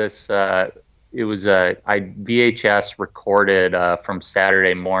had was this. It was I VHS recorded from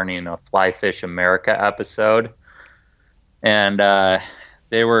Saturday morning a Fly Fish America episode, and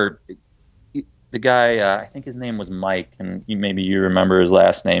they were the guy. I think his name was Mike, and maybe you remember his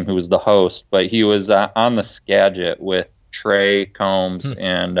last name, who was the host. But he was on the Skagit with Trey Combs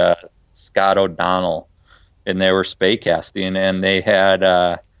and Scott O'Donnell, and they were Spey casting, and they had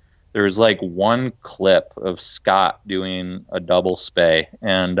there was like one clip of Scott doing a double Spey,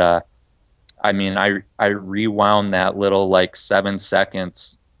 and I rewound that little like 7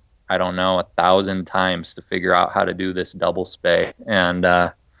 seconds, I don't know, 1,000 times to figure out how to do this double Spey, and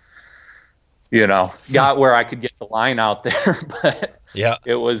got where I could get the line out there. But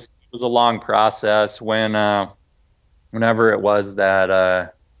it was a long process. Whenever it was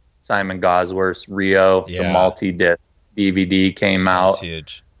that Simon Gosworth's Rio, the multi-disc DVD came out. That's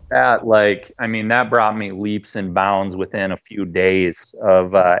huge. That brought me leaps and bounds within a few days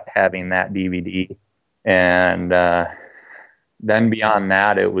of having that DVD. And then beyond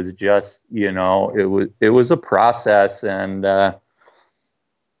that, it was just, it was a process. And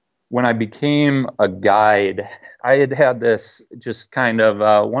when I became a guide, I had this just kind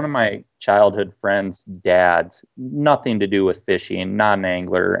of one of my childhood friends' dads, nothing to do with fishing, not an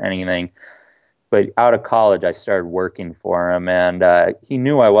angler or anything. But out of college, I started working for him, and he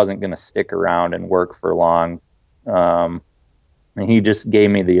knew I wasn't going to stick around and work for long. And he just gave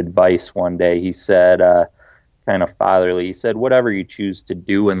me the advice one day. He said, kind of fatherly, he said, whatever you choose to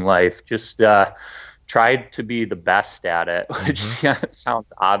do in life, just try to be the best at it, which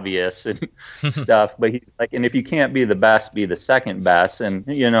sounds obvious and stuff. But he's like, and if you can't be the best, be the second best. And,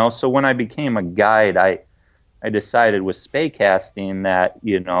 so when I became a guide, I decided with spey casting that,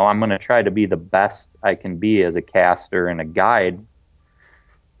 I'm going to try to be the best I can be as a caster and a guide.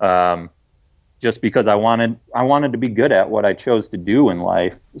 Just because I wanted to be good at what I chose to do in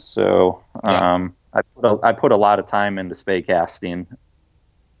life. So, I put a lot of time into spey casting.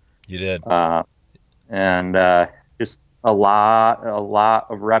 You did. And just a lot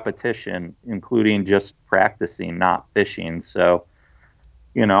of repetition, including just practicing, not fishing. So,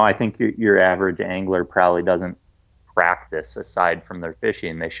 I think your average angler probably doesn't practice aside from their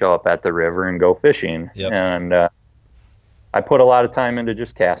fishing. They show up at the river and go fishing. Yep. And I put a lot of time into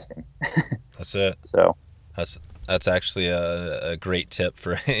just casting. That's it. So that's actually a great tip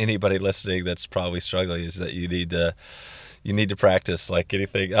for anybody listening that's probably struggling, is that you need to practice like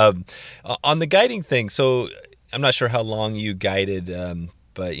anything. On the guiding thing, so I'm not sure how long you guided,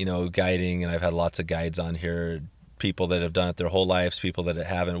 but guiding, and I've had lots of guides on here, people that have done it their whole lives, people that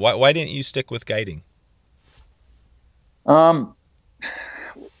haven't. Why didn't you stick with guiding?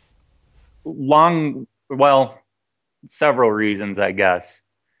 Several reasons, I guess.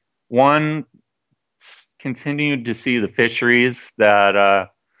 One, continued to see the fisheries that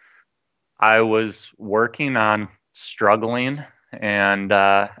I was working on struggling, and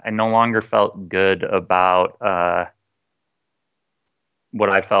I no longer felt good about what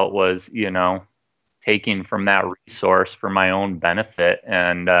I felt was, taking from that resource for my own benefit,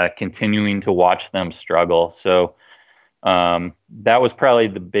 and continuing to watch them struggle. So that was probably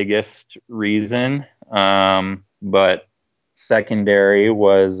the biggest reason. But secondary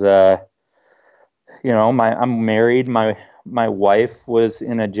was, I'm married. My wife was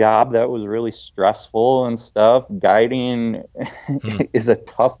in a job that was really stressful and stuff. Guiding is a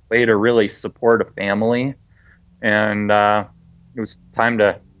tough way to really support a family. And it was time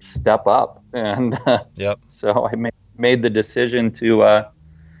to step up. And yep. So I made the decision to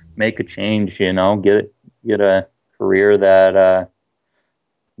make a change, get a career that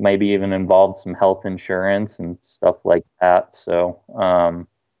maybe even involved some health insurance and stuff like that. So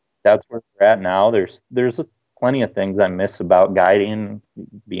that's where we're at now. There's plenty of things I miss about guiding.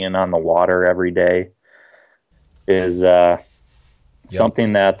 Being on the water every day is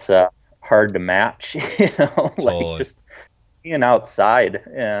something that's hard to match. Totally. Like just being outside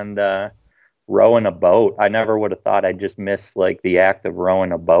and rowing a boat. I never would have thought I'd just miss like the act of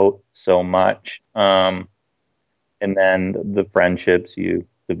rowing a boat so much. And then the friendships you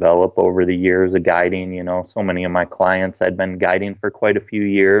develop over the years of guiding. So many of my clients I'd been guiding for quite a few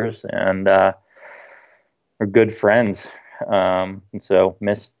years, and are good friends. And so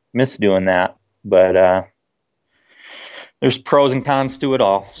miss doing that. But there's pros and cons to it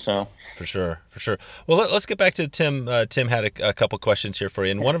all. So for sure. Well, let's get back to Tim. Tim had a couple questions here for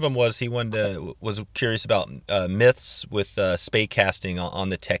you, and one of them was he was curious about myths with spey casting on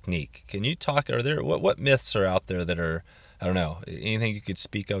the technique. Can you talk? Are there what myths are out there that are, I don't know, anything you could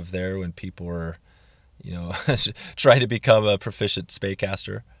speak of there when people are, trying to become a proficient spey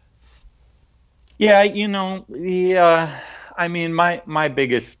caster? Yeah, my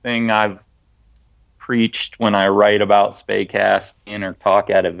biggest thing I've preached when I write about spey casting or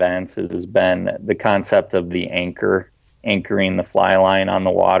talk at events has been the concept of the anchoring the fly line on the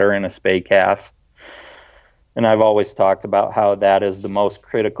water in a spey cast. And I've always talked about how that is the most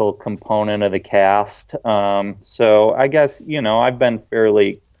critical component of the cast. So I guess, I've been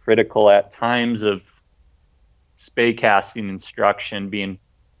fairly critical at times of spey casting instruction being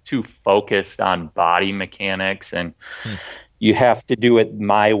too focused on body mechanics, and you have to do it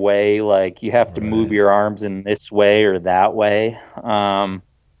my way. Like you have to move your arms in this way or that way. My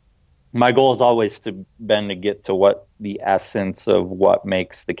goal has always been to get to what the essence of what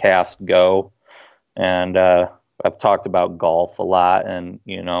makes the cast go. And I've talked about golf a lot, and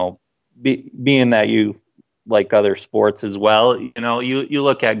being that you like other sports as well, you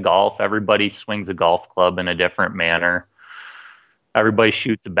look at golf. Everybody swings a golf club in a different manner. Everybody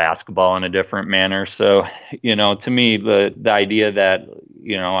shoots a basketball in a different manner. So, to me, the idea that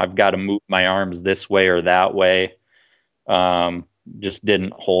I've got to move my arms this way or that way just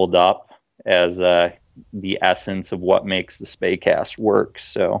didn't hold up as the essence of what makes the spey cast work.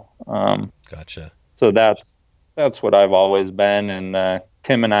 So, gotcha. So that's what I've always been. And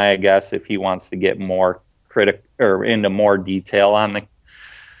Tim and I guess if he wants to get more into more detail on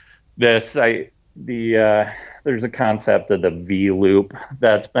there's a concept of the V loop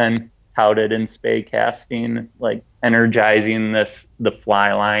that's been touted in spey casting, like energizing the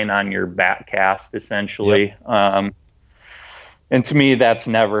fly line on your back cast essentially. Yep. And to me, that's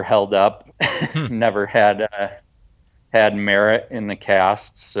never held up, never had merit in the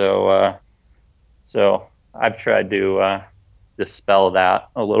cast. So I've tried to dispel that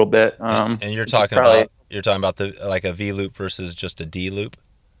a little bit. And you're talking about You're talking about like a V loop versus just a D loop?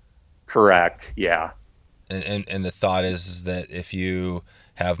 Correct. Yeah. And the thought is that if you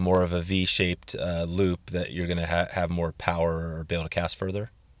have more of a V-shaped loop, that you're going to have more power or be able to cast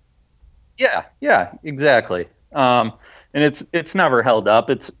further? Yeah. Yeah. Exactly. And it's never held up.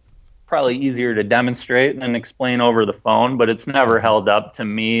 It's probably easier to demonstrate and explain over the phone, but it's never Mm-hmm. held up to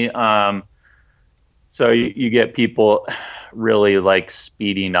me. So you get people really like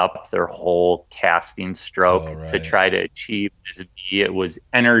speeding up their whole casting Oh, stroke to right. try to achieve this V. It was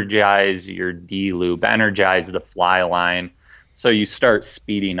energize your D loop, energize the fly line. So you start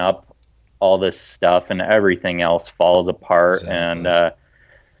speeding up all this stuff and everything else falls apart. And Exactly.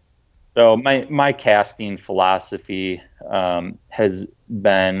 so my casting philosophy has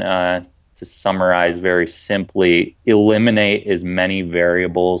been, to summarize very simply, eliminate as many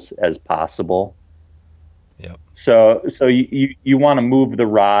variables as possible. Yep. So you want to move the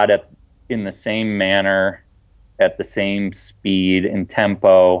rod in the same manner, at the same speed and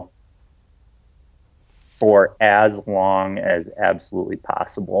tempo for as long as absolutely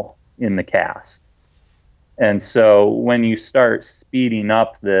possible in the cast. And so when you start speeding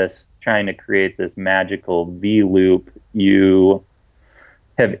up this, trying to create this magical V loop, you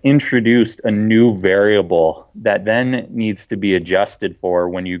have introduced a new variable that then needs to be adjusted for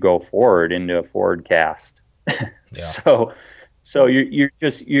when you go forward into a forward cast. Yeah. So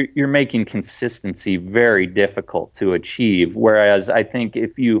you're making consistency very difficult to achieve. Whereas I think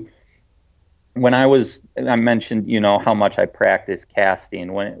if you I mentioned, how much I practice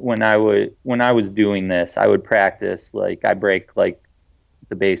casting. When I was doing this, I would practice, like, I break like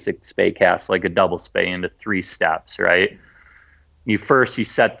the basic spay cast, like a double spay, into 3 steps, right? You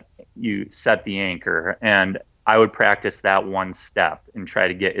set the anchor, and I would practice that one step and try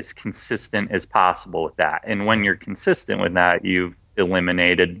to get as consistent as possible with that. And when you're consistent with that, you've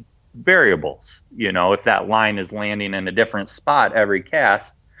eliminated variables. If that line is landing in a different spot every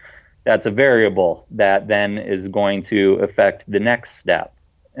cast, that's a variable that then is going to affect the next step.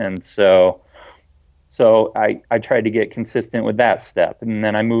 And so I tried to get consistent with that step, and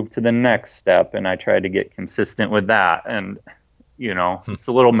then I moved to the next step, and I tried to get consistent with that. And it's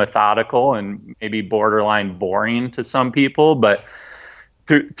a little methodical and maybe borderline boring to some people, but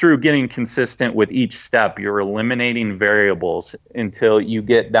through getting consistent with each step, you're eliminating variables until you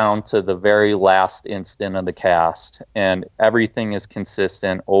get down to the very last instant of the cast, and everything is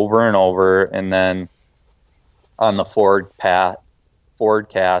consistent over and over. And then on the forward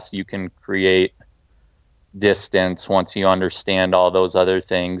cast, you can create distance. Once you understand all those other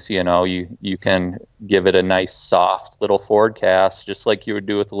things, you can give it a nice soft little forward cast, just like you would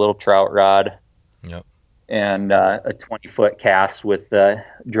do with a little trout rod. Yep. And a 20-foot cast with the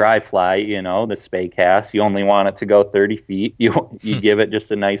dry fly, the spay cast. You only want it to go 30 feet. You give it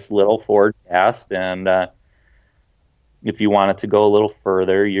just a nice little forward cast, and if you want it to go a little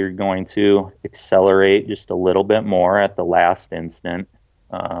further, you're going to accelerate just a little bit more at the last instant.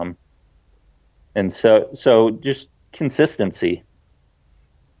 And so just consistency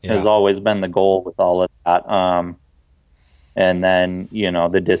has always been the goal with all of that. And then,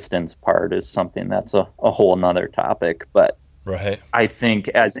 the distance part is something that's a whole nother topic. But Right. I think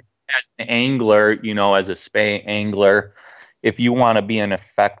as an angler, as a spay angler, if you want to be an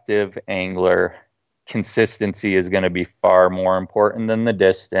effective angler, consistency is going to be far more important than the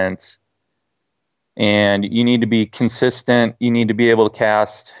distance. And you need to be consistent. You need to be able to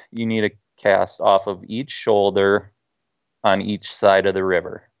cast. You need to cast off of each shoulder on each side of the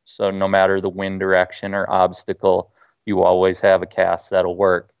river. So no matter the wind direction or obstacle, you always have a cast that'll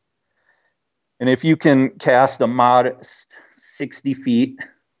work. And if you can cast a modest 60 feet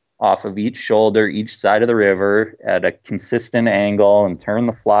off of each shoulder, each side of the river at a consistent angle, and turn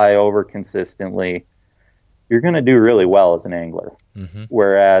the fly over consistently, you're going to do really well as an angler. Mm-hmm.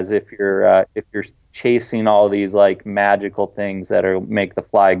 Whereas if you're chasing all these like magical things that'll make the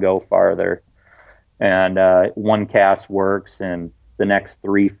fly go farther, and one cast works and the next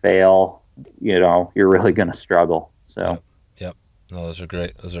 3 fail, you're really going to struggle. So. Yep. No, those are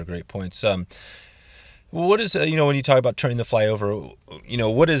great. Those are great points. What is, when you talk about turning the fly over,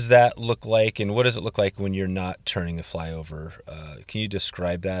 what does that look like, and what does it look like when you're not turning the fly over? Can you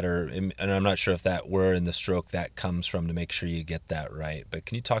describe that? And I'm not sure if that where in the stroke that comes from to make sure you get that right, but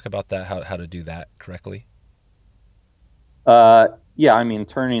can you talk about that, how to do that correctly? Yeah, I mean,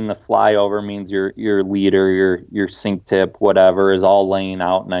 turning the fly over means your leader, your sink tip, whatever, is all laying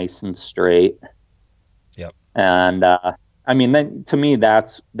out nice and straight. Yep. And I mean, then to me,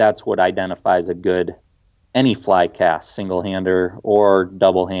 that's what identifies a good any fly cast, single hander or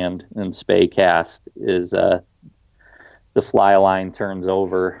double hand and spay cast, is the fly line turns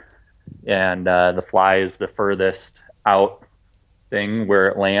over and the fly is the furthest out thing where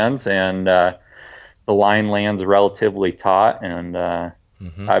it lands, and the line lands relatively taut, and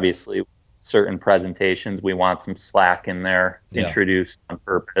obviously certain presentations we want some slack in there introduced on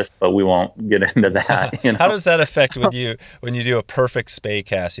purpose, but we won't get into that. How does that affect when you do a perfect Spey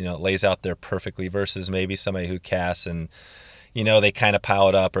cast? It lays out there perfectly versus maybe somebody who casts and they kind of pile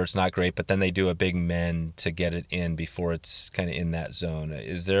it up or it's not great, but then they do a big mend to get it in before it's kind of in that zone.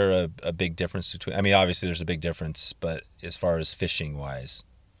 Is there a big difference between? I mean, obviously there's a big difference, but as far as fishing wise,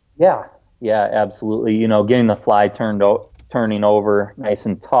 yeah, absolutely. Getting the fly turning over nice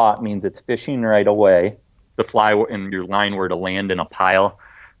and taut means it's fishing right away. The fly and your line were to land in a pile.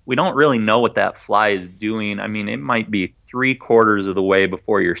 We don't really know what that fly is doing. I mean, it might be 3/4 of the way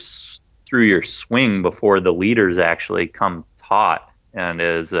before you're through your swing before the leaders actually come taut and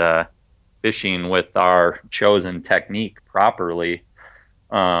is fishing with our chosen technique properly.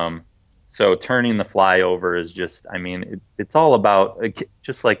 So turning the fly over is just, I mean, it's all about,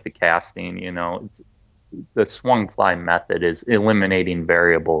 just like the casting, the swung fly method is eliminating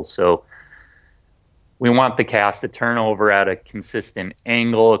variables. So we want the cast to turn over at a consistent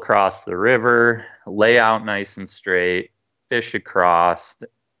angle across the river, lay out nice and straight, fish across,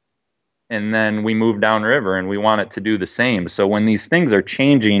 and then we move downriver and we want it to do the same. So when these things are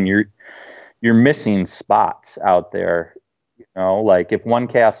changing, you're missing spots out there. Like if one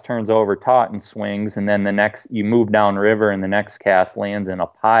cast turns over taut and swings, and then the next you move downriver and the next cast lands in a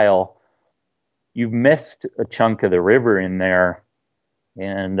pile, you've missed a chunk of the river in there.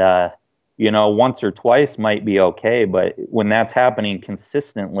 And once or twice might be okay, but when that's happening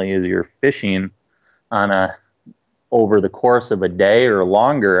consistently as you're fishing over the course of a day or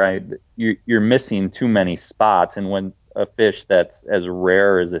longer, you're missing too many spots. And when a fish that's as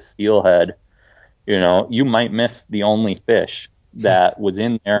rare as a steelhead, you might miss the only fish that was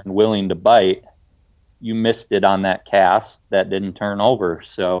in there and willing to bite. You missed it on that cast that didn't turn over.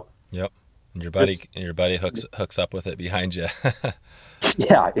 So yep, and your buddy hooks up with it behind you.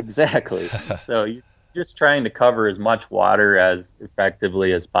 Yeah, exactly. So you're just trying to cover as much water as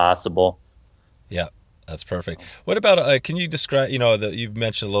effectively as possible. Yeah, that's perfect. What about, can you describe, you've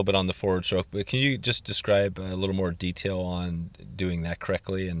mentioned a little bit on the forward stroke, but can you just describe a little more detail on doing that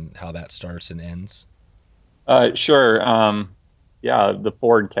correctly and how that starts and ends? Sure. The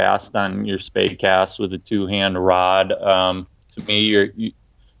forward cast on your spade cast with a 2-hand rod. To me, you're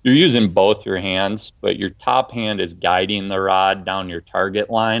using both your hands, but your top hand is guiding the rod down your target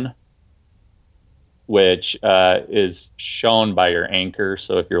line, which is shown by your anchor.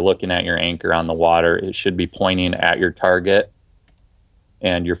 So if you're looking at your anchor on the water, it should be pointing at your target,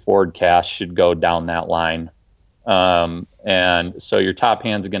 and your forward cast should go down that line. And so your top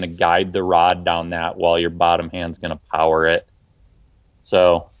hand's going to guide the rod down that, while your bottom hand's going to power it.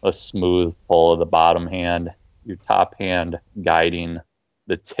 So a smooth pull of the bottom hand, your top hand guiding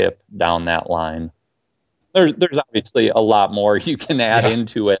the tip down that line. There's obviously a lot more you can add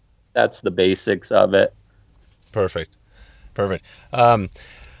into it. That's the basics of it. Perfect.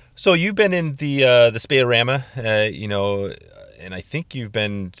 So you've been in the Spey-O-Rama, and I think you've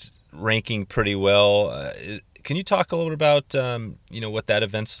been ranking pretty well. Can you talk a little bit about what that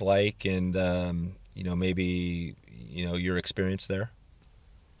event's like, and maybe your experience there?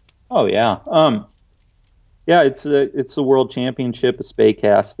 Oh yeah. It's a world championship of spey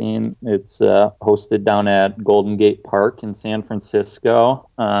casting. It's hosted down at Golden Gate Park in San Francisco.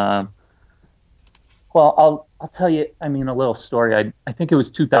 Well, I'll tell you, a little story. I think it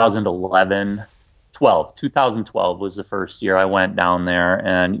was 2012 was the first year I went down there,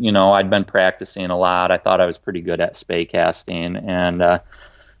 and I'd been practicing a lot. I thought I was pretty good at spey casting, and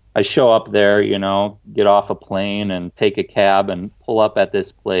I show up there, get off a plane and take a cab and pull up at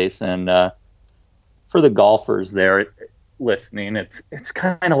this place. And for the golfers there listening, it's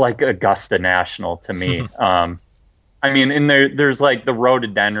kind of like Augusta National to me. And there's like the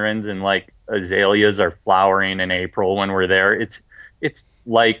rhododendrons and like azaleas are flowering in April when we're there. It's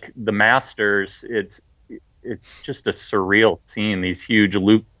like the Masters. It's just a surreal scene. These huge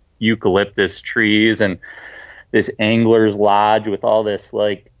eucalyptus trees and this angler's lodge with all this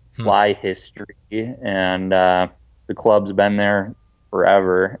like fly history, and the club's been there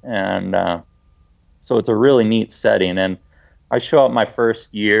forever, and so it's a really neat setting. And I show up my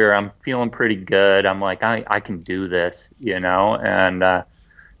first year, I'm feeling pretty good. I'm like, I can do this, and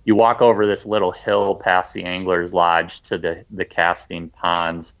you walk over this little hill past the angler's lodge to the casting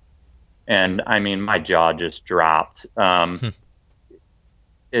ponds, and my jaw just dropped.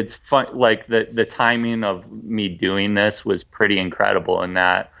 It's fun. Like the timing of me doing this was pretty incredible, in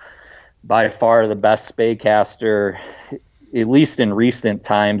that by far the best spey caster at least in recent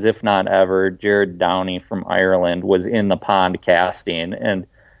times, if not ever, Jared Downey from Ireland was in the pond casting, and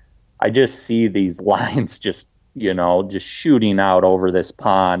I just see these lines just, just shooting out over this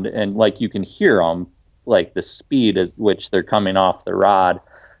pond, and like you can hear them, like the speed at which they're coming off the rod.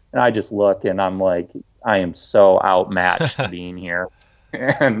 And I just look and I'm like, I am so outmatched being here.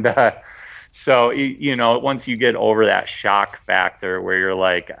 And so, once you get over that shock factor where you're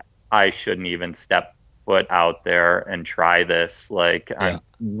like, I shouldn't even step foot out there and try this, like I'm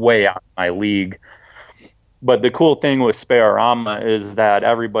way out of my league. But the cool thing with Speyorama is that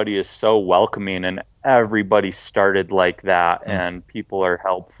everybody is so welcoming, and everybody started like that, and people are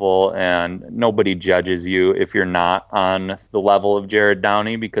helpful, and nobody judges you if you're not on the level of Jared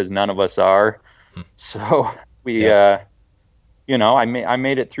Downey, because none of us are. So I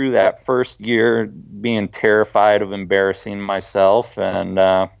made it through that first year being terrified of embarrassing myself,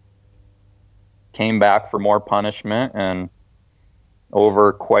 and came back for more punishment, and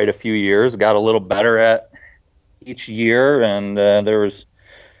over quite a few years got a little better at each year, and there was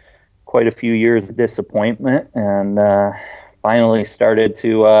quite a few years of disappointment, and finally started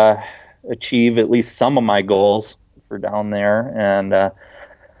to achieve at least some of my goals for down there. And the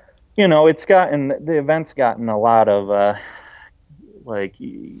event's gotten a lot of like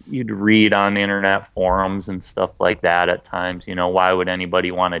you'd read on internet forums and stuff like that at times, why would anybody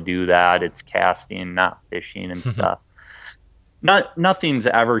want to do that? It's casting, not fishing and stuff. Nothing's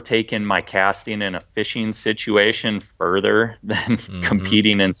ever taken my casting in a fishing situation further than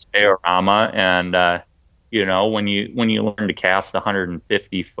competing in Speyorama. And when you learn to cast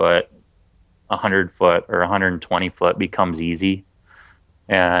 150 foot, 100 foot, or 120 foot becomes easy,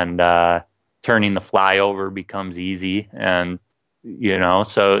 and turning the fly over becomes easy, and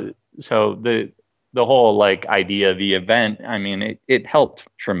so the whole like idea of the event, I mean, it helped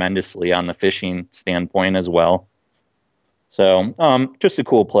tremendously on the fishing standpoint as well. So, just a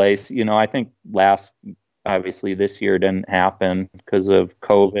cool place. I think obviously this year didn't happen because of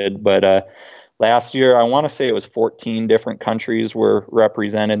COVID, but last year, I want to say it was 14 different countries were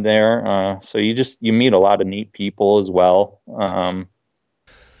represented there. So you meet a lot of neat people as well.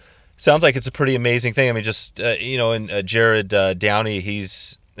 Sounds like it's a pretty amazing thing. I mean, just, and Jared Downey,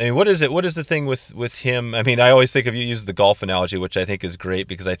 what is it? What is the thing with him? I mean, I always think of, you use the golf analogy, which I think is great,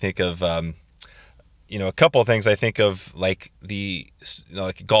 because I think of, a couple of things. I think of like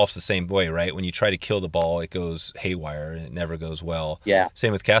like golf's the same way, right? When you try to kill the ball, it goes haywire and it never goes well. Yeah.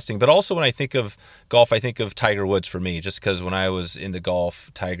 Same with casting. But also when I think of golf, I think of Tiger Woods for me, just because when I was into golf,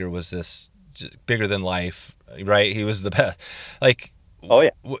 Tiger was this bigger than life, right? He was the best. Like, oh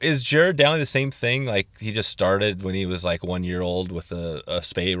yeah. Is Jared Downey the same thing? Like he just started when he was like 1 year old with a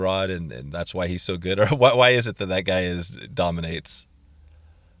Spey rod, and that's why he's so good? Or why is it that guy dominates?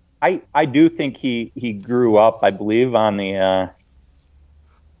 I do think he grew up, I believe, on the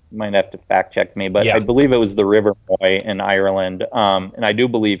might have to fact check me, but I believe it was the River Moy in Ireland, and I do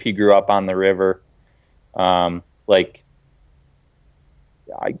believe he grew up on the river.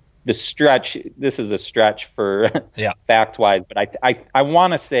 This is a stretch for fact wise, but I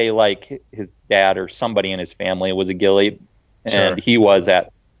want to say like his dad or somebody in his family was a ghillie, and he was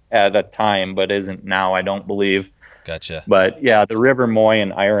at a time, but isn't now, I don't believe. Gotcha. But yeah, the River Moy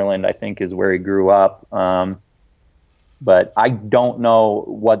in Ireland, I think, is where he grew up. But I don't know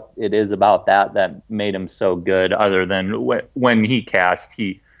what it is about that made him so good, other than when he casts,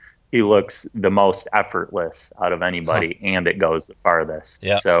 he looks the most effortless out of anybody, and it goes the farthest.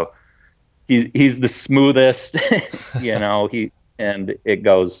 Yeah. So he's the smoothest, and it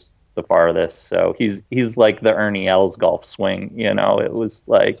goes the farthest. So he's like the Ernie Els golf swing. It was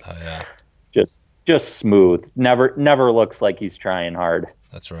like just smooth. Never looks like he's trying hard.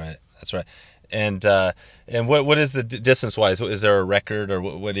 That's right. And what is the distance wise? Is there a record, or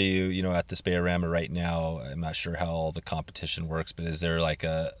what do you at the Speyorama right now? I'm not sure how all the competition works, but is there like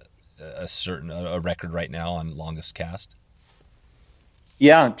a certain record right now on longest cast?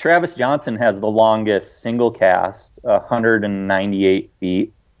 Yeah, Travis Johnson has the longest single cast, 198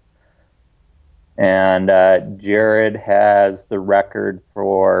 feet. And Jared has the record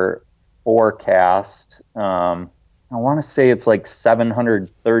for 4 cast. I want to say it's like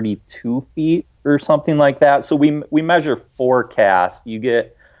 732 feet or something like that. So we measure 4 casts. You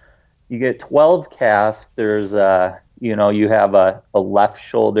get 12 casts. There's you have a left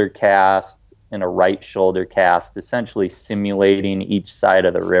shoulder cast and a right shoulder cast, essentially simulating each side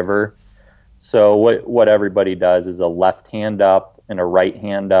of the river. So what everybody does is a left hand up and a right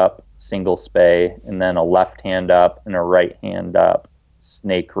hand up single spey, and then a left hand up and a right hand up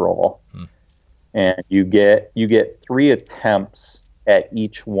snake roll. And you get 3 attempts at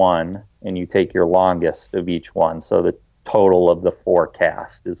each one, and you take your longest of each one. So total of the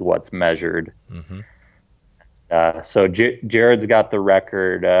forecast is what's measured. Mm-hmm. So Jared's got the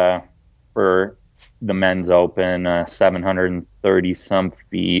record for the men's open, 730 some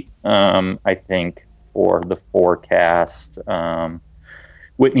feet, I think, for the forecast.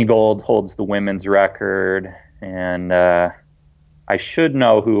 Whitney Gold holds the women's record, and I should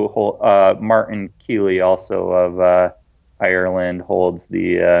know who Martin Keeley, also of Ireland, holds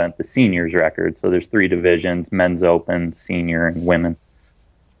the seniors record. So there's 3 divisions: men's open, senior, and women.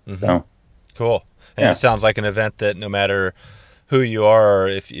 Mm-hmm. So cool. And it sounds like an event that no matter who you are, or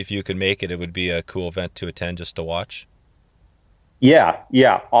if you could make it, it would be a cool event to attend just to watch. Yeah,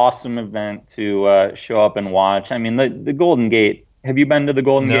 awesome event to show up and watch. I mean, the Golden Gate. Have you been to the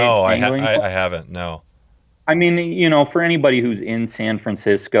Golden Gate No, angling? I haven't. No. I mean, for anybody who's in San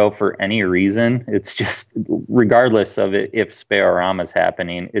Francisco for any reason, it's just, regardless of it, if Spey-O-Rama's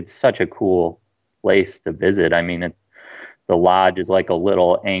happening, it's such a cool place to visit. I mean, the lodge is like a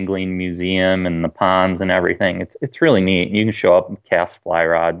little angling museum, and the ponds and everything. It's really neat. You can show up and cast fly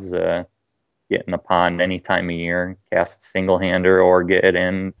rods, get in the pond any time of year, cast single-hander, or get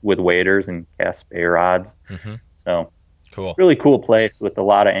in with waders and cast Spey rods. Mm-hmm. So cool. Really cool place with a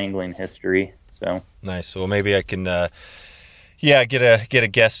lot of angling history. So nice. Well, maybe I can get a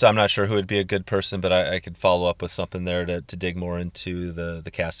guest. I'm not sure who would be a good person, but I could follow up with something there to dig more into the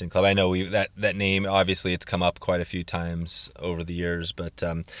casting club. I know that name, obviously it's come up quite a few times over the years, but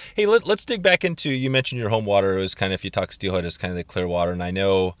hey, let's dig back into, you mentioned your home water. It was kind of, if you talk Steelhead, it's kind of the Clearwater, and I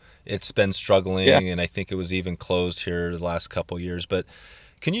know it's been struggling, and I think it was even closed here the last couple of years, but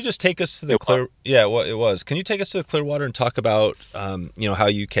can you just take us to the it was. Can you take us to the Clearwater and talk about, how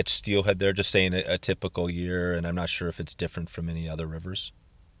you catch steelhead there, just saying a typical year, and I'm not sure if it's different from any other rivers?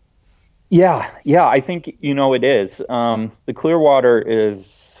 Yeah, I think, it is. The Clearwater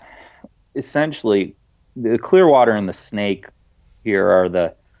is essentially, the Clearwater and the Snake here are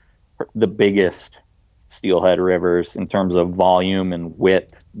the biggest steelhead rivers in terms of volume and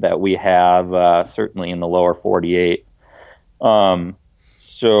width that we have, certainly in the lower 48.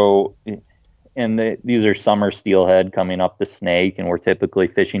 These are summer steelhead coming up the Snake, and we're typically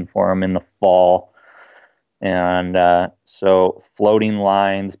fishing for them in the fall. And so floating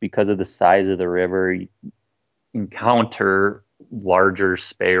lines, because of the size of the river, you encounter larger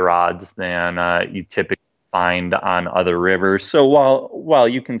Spey rods than you typically find on other rivers. So while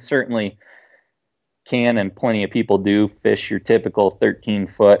you and plenty of people do fish your typical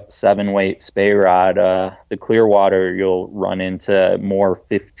 13-foot 7-weight Spey rod, the Clearwater, you'll run into more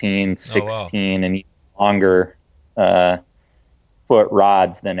 15, 16, and even longer foot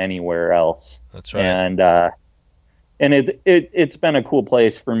rods than anywhere else. That's right. And it's been a cool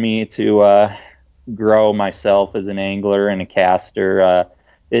place for me to grow myself as an angler and a caster.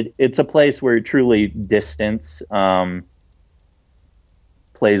 It's a place where truly distance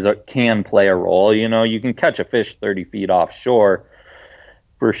can play a role. You can catch a fish 30 feet offshore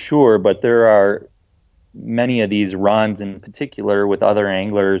for sure, but there are many of these runs in particular with other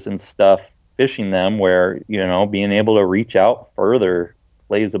anglers and stuff fishing them where, being able to reach out further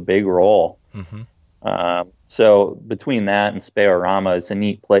plays a big role. Mm-hmm. So between that and Spey-O-Rama is a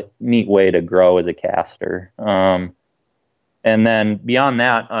neat way to grow as a caster. And then beyond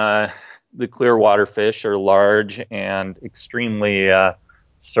that, the Clearwater fish are large and extremely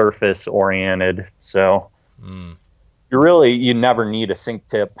surface oriented, so you never need a sink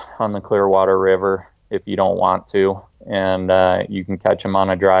tip on the Clearwater River if you don't want to, and you can catch them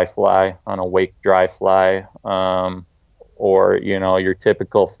on a dry fly, on a wake dry fly, or your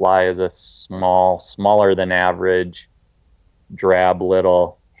typical fly is a smaller than average drab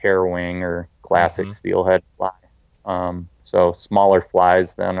little hairwing or classic steelhead fly. So smaller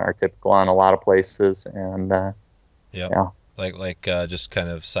flies than are typical on a lot of places, and yeah. Like just kind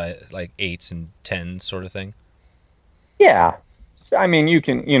of like 8s and 10s sort of thing. Yeah, I mean you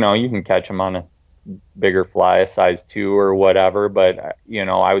can catch them on a bigger fly, a size 2 or whatever, but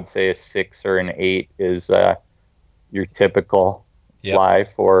I would say a 6 or an 8 is your typical fly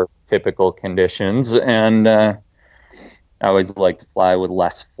for typical conditions, and I always like to fly with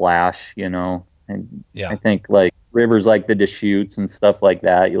less flash, and I think like rivers like the Deschutes and stuff like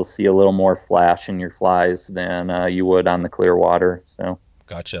that, you'll see a little more flash in your flies than you would on the Clearwater. So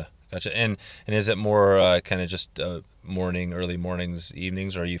gotcha. And is it more kind of just early mornings,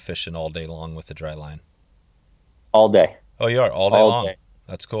 evenings, or are you fishing all day long with the dry line? All day. Oh, you are all day long.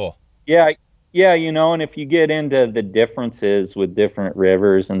 That's cool. Yeah, and if you get into the differences with different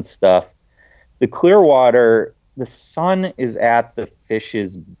rivers and stuff, the Clearwater, the sun is at the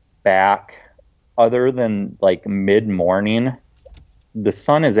fish's back. Other than like mid-morning, the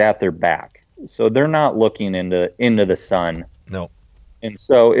sun is at their back. so they're not looking into the sun. No. And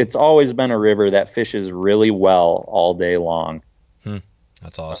so it's always been a river that fishes really well all day long.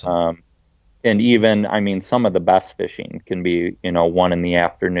 That's awesome. And even, I mean, some of the best fishing can be, 1 in the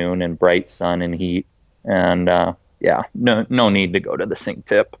afternoon in bright sun and heat. And yeah, no need to go to the sink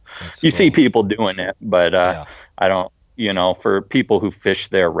tip. That's You cool. see people doing it, but Yeah. I don't, for people who fish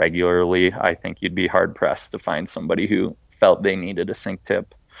there regularly, I think you'd be hard pressed to find somebody who felt they needed a sink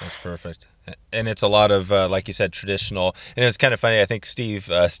tip. That's perfect. And it's a lot of, like you said, traditional. And it's kind of funny. I think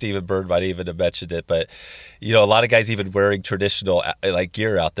Stephen Bird might even have mentioned it, but a lot of guys even wearing traditional like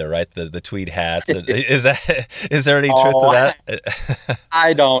gear out there, right? The tweed hats. Is there any truth to that?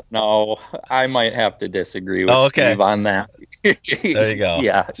 I don't know. I might have to disagree with Steve on that. There you go.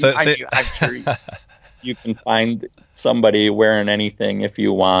 Yeah. So, I'm sure you can find somebody wearing anything if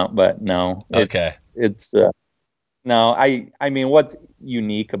you want, but no. It's no, I mean, what's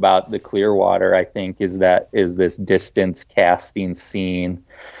unique about the Clearwater, I think, is this distance casting scene.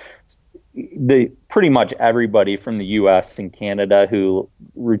 Pretty much everybody from the U.S. and Canada who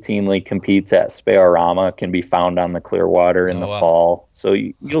routinely competes at Spey-O-Rama can be found on the Clearwater in the fall. So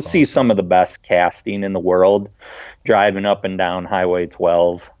you'll see some of the best casting in the world driving up and down Highway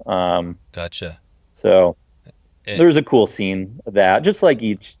 12. Gotcha. So there's a cool scene of that. Just like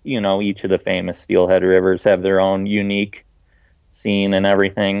each of the famous Steelhead rivers have their own unique scene and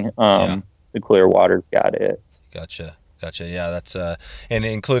everything. The Clearwater's got it. Gotcha. Yeah, that's and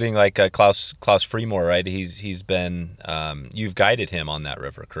including like Klaus Freemore, right? He's been you've guided him on that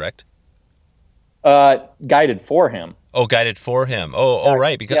river, correct? Guided for him. Oh, guided for him. Oh,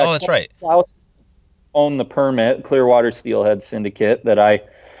 right. Because that's right. Klaus owned the permit, Clearwater Steelhead Syndicate, that I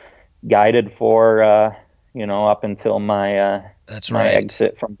guided for. Up until my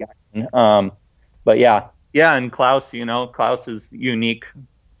exit from guiding. But yeah, and Klaus, Klaus is unique,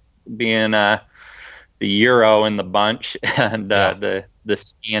 being the Euro in the bunch and the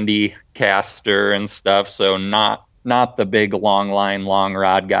Scandi caster and stuff. So not the big long line, long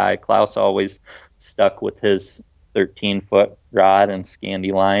rod guy. Klaus always stuck with his 13-foot rod and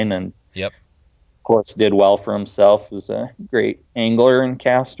Scandi line, and of course did well for himself. Was a great angler and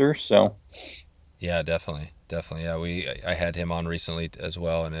caster. So. Yeah, definitely. Yeah, I had him on recently as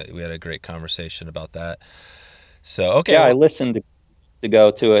well, and we had a great conversation about that. So, okay. Yeah, I listened to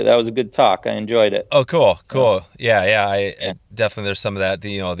go to it. That was a good talk. I enjoyed it. Oh, cool. Yeah. I definitely, there's some of that,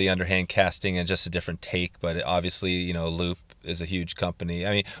 the underhand casting and just a different take, but obviously, Loop is a huge company.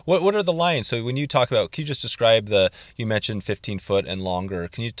 I mean, what are the lines? So when you talk about, can you just describe you mentioned 15 foot and longer.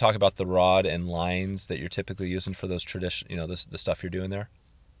 Can you talk about the rod and lines that you're typically using for those the stuff you're doing there?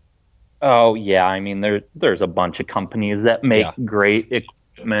 Oh yeah, I mean there's a bunch of companies that make great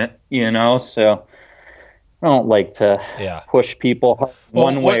equipment, so I don't like to push people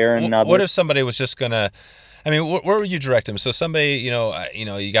one way or another. What if somebody was just gonna? I mean, where would you direct them? So somebody,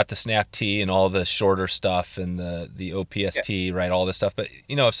 you got the Snap T and all the shorter stuff and the OPST, right? All this stuff, but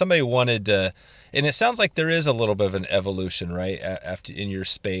if somebody wanted to. And it sounds like there is a little bit of an evolution, right, after in your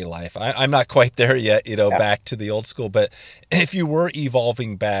Spey life. I'm not quite there yet, back to the old school. But if you were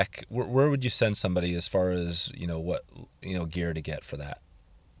evolving back, where would you send somebody as far as what gear to get for that?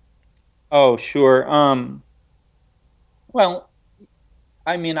 Oh, sure. Well,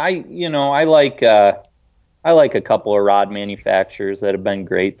 I mean, I like a couple of rod manufacturers that have been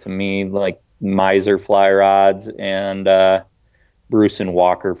great to me, like Miser fly rods and Bruce and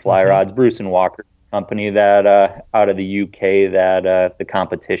Walker fly rods. Bruce and Walker's company that out of the UK that the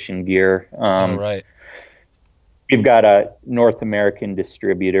competition gear. Right. We've got a North American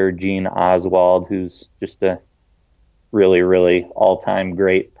distributor, Gene Oswald, who's just a really, really all-time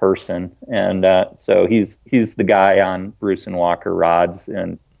great person, and so he's the guy on Bruce and Walker rods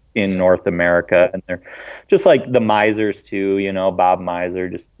and in North America, and they're just like the Misers too. Bob Miser,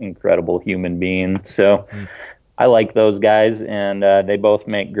 just incredible human being. So. I like those guys, and they both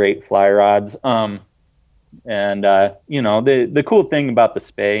make great fly rods. And the cool thing about the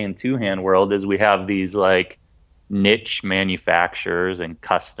Spey and two-hand world is we have these like niche manufacturers and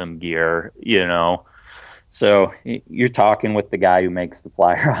custom gear, So you're talking with the guy who makes the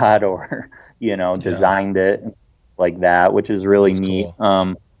fly rod or designed it like that, which is really neat.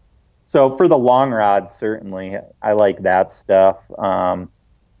 Cool. So for the long rods, certainly I like that stuff.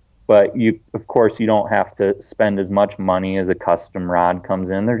 But of course, you don't have to spend as much money as a custom rod comes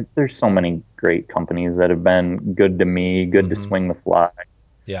in. There's so many great companies that have been good to me, good to swing the fly.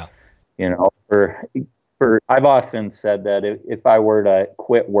 Yeah. I've often said that if I were to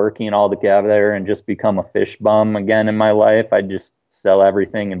quit working altogether and just become a fish bum again in my life, I'd just sell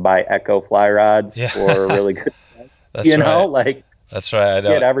everything and buy Echo fly rods for a really good price. That's right. Like that's right. I know.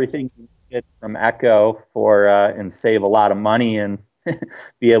 Get everything basket from Echo for and save a lot of money and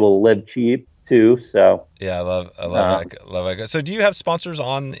be able to live cheap too. So Yeah, love Echo. So do you have sponsors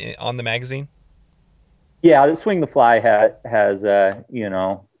on the magazine? yeah, the Swing the Fly has a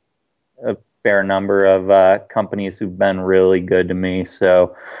fair number of companies who've been really good to me.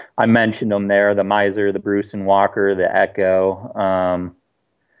 So I mentioned them there: the Miser, the Bruce and Walker, the Echo.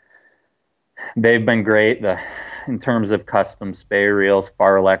 They've been great. In terms of custom Spey reels,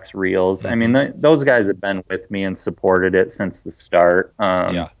 Farlex reels. I mean, those guys have been with me and supported it since the start.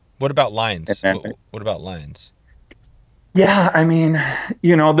 Yeah. What about And lines? then, What about lines? yeah, I mean,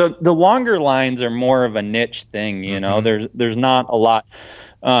 the longer lines are more of a niche thing. There's not a lot.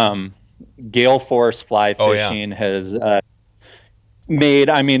 Gale Force Fly Oh yeah. Fishing has made.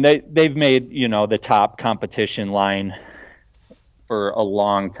 I mean, they've made the top competition line for a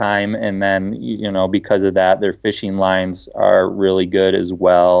long time, and then because of that, their fishing lines are really good as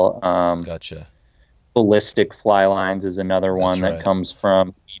well. Gotcha. Ballistic Fly Lines is another That's one that right. comes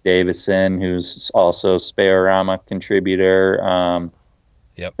from E. Davison, who's also Speyorama contributor.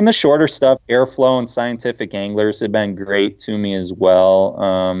 Yep. And the shorter stuff, Airflow and Scientific Anglers have been great to me as well,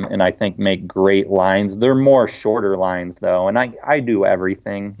 and I think make great lines. They're more shorter lines though, and I do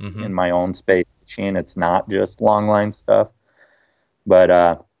everything in my own space machine. It's not just long line stuff,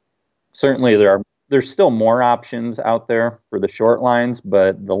 but certainly there's still more options out there for the short lines,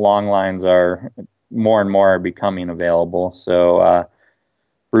 but the long lines are more and more becoming available. So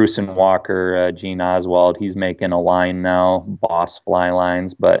Bruce and Walker, Gene Oswald, he's making a line now, Boss Fly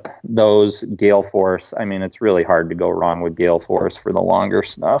Lines. But those Gale Force, I mean, it's really hard to go wrong with Gale Force for the longer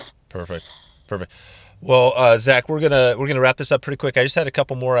stuff. Perfect. Well, Zach, we're gonna wrap this up pretty quick. I just had a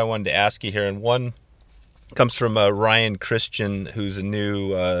couple more I wanted to ask you here, and one comes from Ryan Christian, who's a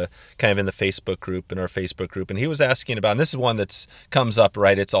new kind of in our Facebook group, and he was asking about, and this is one that's comes up,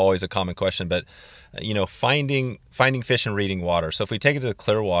 right? It's always a common question, but finding fish and reading water. So if we take it to the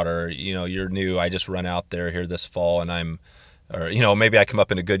Clearwater, you're new. I just run out there here this fall, and maybe I come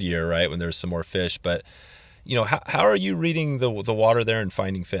up in a good year, right, when there's some more fish. But how are you reading the water there and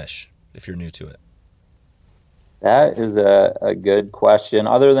finding fish if you're new to it? That is a good question.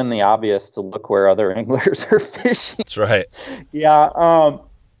 Other than the obvious, to look where other anglers are fishing. That's right. Yeah.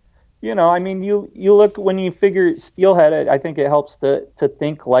 I mean, you look when you figure steelhead. I think it helps to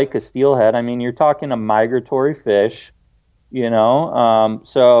think like a steelhead. I mean, you're talking a migratory fish.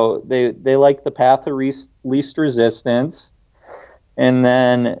 So they like the path of least resistance, and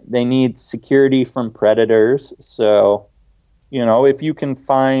then they need security from predators. So, if you can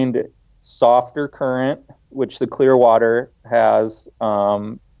find softer current, which the Clearwater has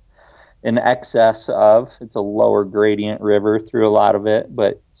in excess of. It's a lower gradient river through a lot of it,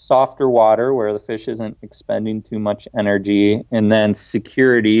 but softer water where the fish isn't expending too much energy, and then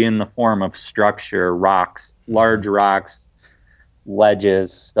security in the form of structure, rocks, large rocks,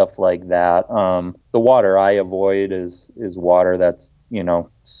 ledges, stuff like that. The water I avoid is water that's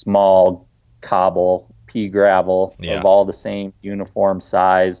small cobble, pea gravel, of all the same uniform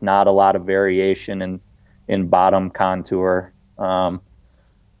size, not a lot of variation in bottom contour.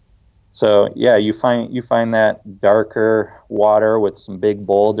 So yeah, you find that darker water with some big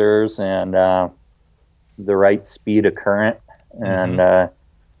boulders and the right speed of current, and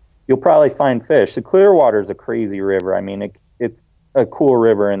you'll probably find fish. The Clearwater is a crazy river. I mean, it's a cool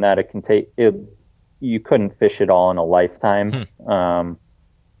river in that it can take it. You couldn't fish it all in a lifetime,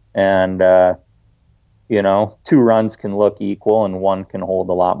 and two runs can look equal, and one can hold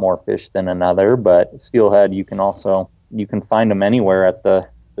a lot more fish than another. But steelhead, you can find them anywhere at the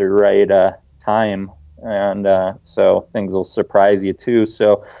right time, and so things will surprise you too.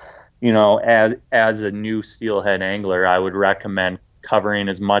 So, as a new steelhead angler, I would recommend covering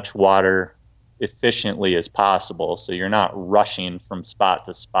as much water efficiently as possible, so you're not rushing from spot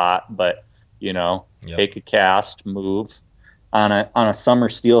to spot, but take a cast, move. On a summer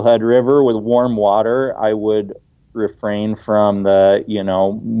steelhead river with warm water, I would refrain from the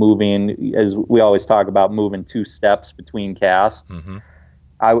moving, as we always talk about, moving 2 steps between casts.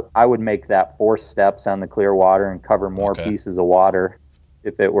 I would make that 4 steps on the Clearwater and cover more pieces of water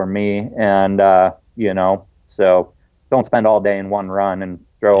if it were me. And, so don't spend all day in one run and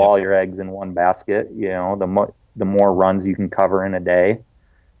throw all your eggs in one basket. The more runs you can cover in a day,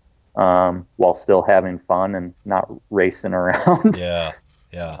 while still having fun and not racing around. Yeah.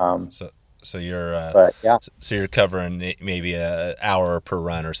 So you're but yeah. So you're covering maybe an hour per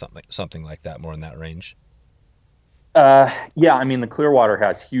run or something like that, more in that range. Yeah, I mean, the Clearwater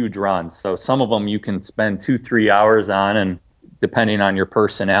has huge runs, so some of them you can spend 2-3 hours on, and depending on your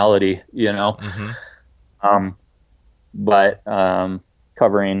personality, but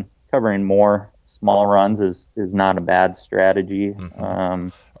covering covering more small runs is not a bad strategy. Mm-hmm.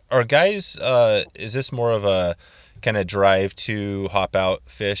 Are guys, is this more of a kind of drive to hop out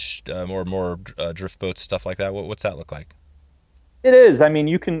fish, more drift boats, stuff like that? What's that look like? It is. I mean,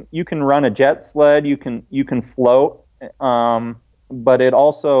 you can run a jet sled, you can float, but it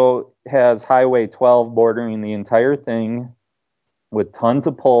also has Highway 12 bordering the entire thing with tons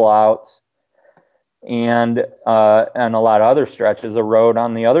of pullouts and a lot of other stretches of road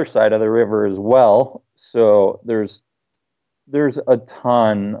on the other side of the river as well. So there's a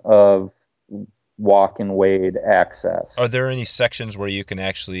ton of walk and wade access. Are there any sections where you can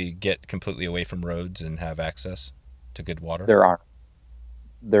actually get completely away from roads and have access to good water? There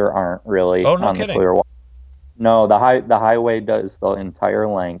aren't really Oh, no on kidding. the Clearwater. No, the highway does the entire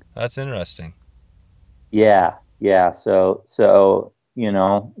length. That's interesting. Yeah, yeah. So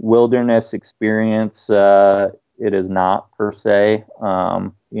wilderness experience. It is not per se.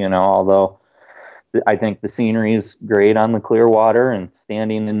 Although I think the scenery is great on the Clearwater, and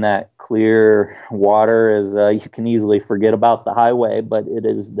standing in that clear water is you can easily forget about the highway, but it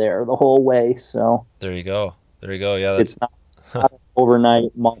is there the whole way. So there you go. Yeah, it's not an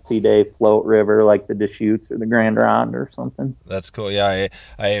overnight, multi-day float river like the Deschutes or the Grand Ronde or something. That's cool. Yeah,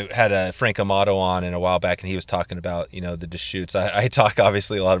 I had a Frank Amato on in a while back, and he was talking about the Deschutes. I talk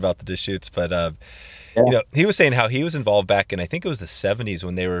obviously a lot about the Deschutes, but he was saying how he was involved back in, I think it was the 70s,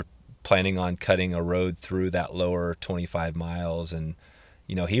 when they were planning on cutting a road through that lower 25 miles, and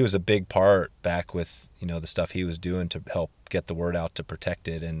he was a big part back with the stuff he was doing to help get the word out to protect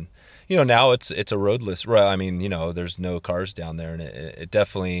it. And now it's a roadless. I mean, there's no cars down there, and it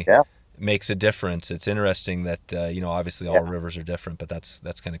definitely makes a difference. It's interesting that obviously all rivers are different, but that's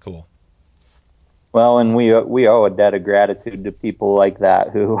kind of cool. Well, and we owe a debt of gratitude to people like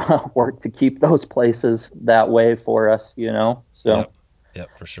that who work to keep those places that way for us. So yep,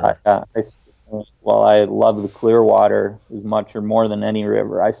 for sure. While I love the Clearwater as much or more than any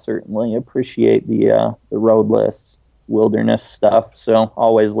river, I certainly appreciate the roadless wilderness stuff. So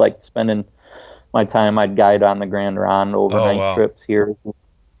always liked spending my time. I'd guide on the Grand Ronde overnight trips here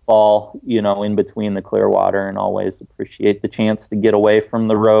fall, in between the Clearwater, and always appreciate the chance to get away from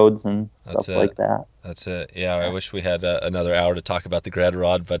the roads and stuff like that. That's it. Yeah, I wish we had another hour to talk about the Grand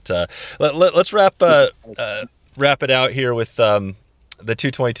Ronde, but let's wrap it out here with the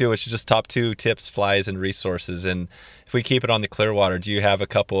 222, which is just top 2 tips, flies, and resources. And if we keep it on the Clearwater, do you have a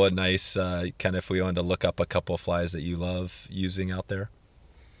couple of nice, kind of, if we wanted to look up a couple of flies that you love using out there?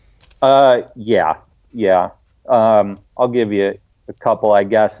 Yeah. I'll give you a couple, I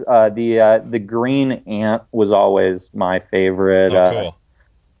guess. The green ant was always my favorite. Cool.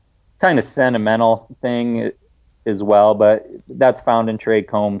 Kind of sentimental thing as well, but that's found in Trey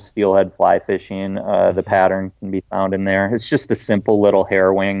Combs steelhead fly fishing. The pattern can be found in there. It's just a simple little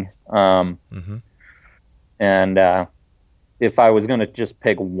hair wing. And if I was going to just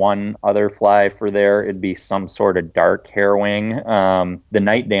pick one other fly for there, it'd be some sort of dark hair wing. The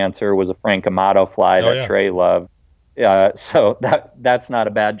Night Dancer was a Frank Amato fly that Trey loved. So that's not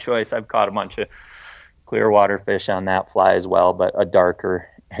a bad choice. I've caught a bunch of Clearwater fish on that fly as well, but a darker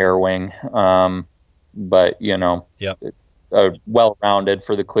hair wing. But well-rounded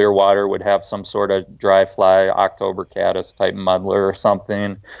for the Clearwater would have some sort of dry fly, October caddis type muddler or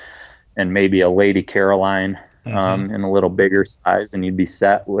something, and maybe a Lady Caroline in a little bigger size, and you'd be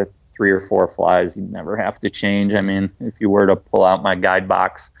set with 3 or 4 flies. You'd never have to change. I mean, if you were to pull out my guide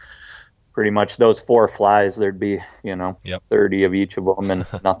box, pretty much those 4 flies, there'd be 30 of each of them and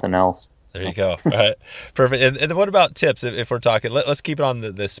nothing else. There you go. All right. Perfect. And what about tips? If we're talking, let's keep it on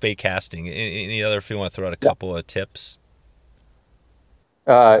the Spey casting. Any other, if you want to throw out a couple of tips?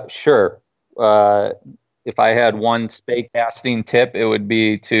 Sure. If I had one Spey casting tip, it would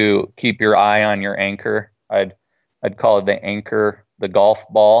be to keep your eye on your anchor. I'd call it the anchor, the golf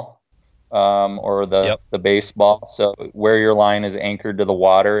ball, or the baseball. So where your line is anchored to the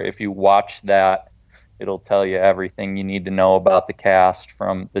water, if you watch that, it'll tell you everything you need to know about the cast,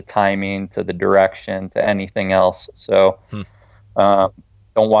 from the timing to the direction to anything else. So don't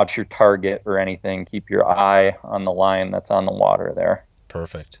watch your target or anything. Keep your eye on the line that's on the water there.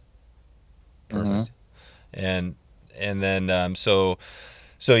 Perfect. And then so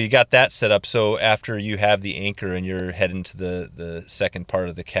you got that set up. So after you have the anchor and you're heading to the second part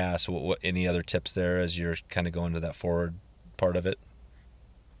of the cast, what any other tips there as you're kind of going to that forward part of it?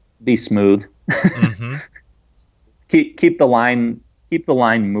 Be smooth. Keep the line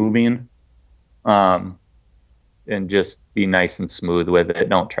moving, and just be nice and smooth with it.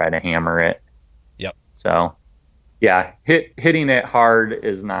 Don't try to hammer it. Yep. So, yeah, hitting it hard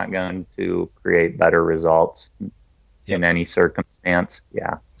is not going to create better results in any circumstance.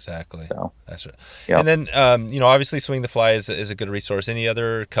 Yeah. Exactly. So That's right. yeah. And then, obviously Swing the Fly is a good resource. Any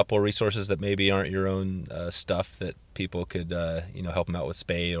other couple resources that maybe aren't your own stuff that people could, help them out with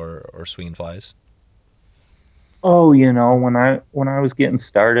Spey or swinging flies? Oh, when I was getting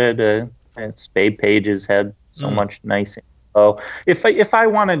started, Spade Pages had so Mm. much nice info. If I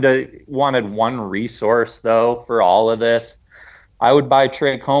wanted one resource though for all of this, I would buy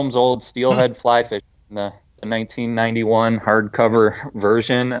Trey Combs' old Hmm. Steelhead Fly Fish, the 1991 hardcover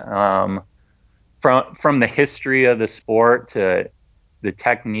version. From the history of the sport to the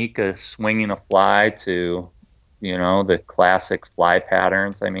technique of swinging a fly to the classic fly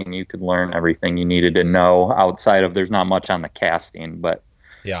patterns. I mean, you could learn everything you needed to know outside of there's not much on the casting, but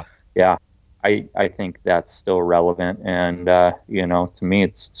Yeah. yeah, I think that's still relevant. And to me,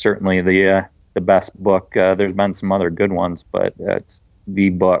 it's certainly the best book. There's been some other good ones, but it's the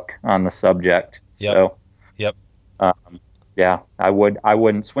book on the subject. Yep. So Yep. yeah, I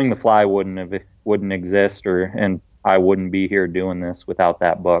wouldn't Swing the Fly wouldn't exist, and I wouldn't be here doing this without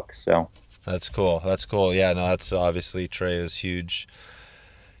that book. So That's cool. That's cool. Yeah, no, that's obviously Trey is huge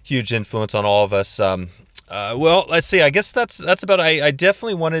influence on all of us. Well, let's see. I guess that's about. I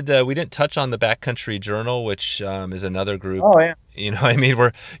definitely wanted. We didn't touch on the Backcountry Journal, which is another group. oh yeah, I mean,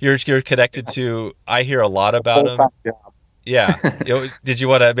 you're connected to. I hear a lot about full time them. job. Yeah. Did you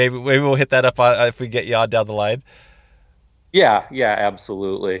want to maybe we'll hit that up if we get you on down the line? Yeah,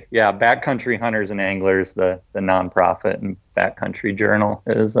 absolutely. Yeah, Backcountry Hunters and Anglers, the nonprofit, and Backcountry Journal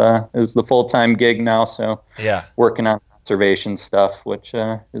is the full time gig now. So Yeah. working on conservation stuff, which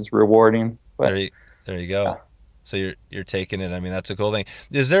is rewarding. There But you, there you go. yeah. So you're taking it. I mean, that's a cool thing.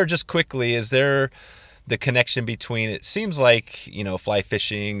 Is there the connection between, it seems like, fly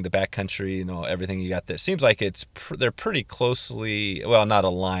fishing, the backcountry, everything you got there, seems like they're pretty closely, well, not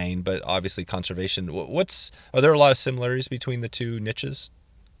aligned, but obviously conservation. Are there a lot of similarities between the two niches?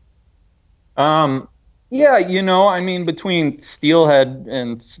 Yeah, I mean, between Steelhead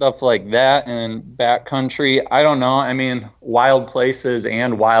and stuff like that and backcountry, I don't know. I mean, wild places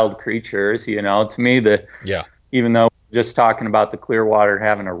and wild creatures, to me, Yeah. even though we're just talking about the Clearwater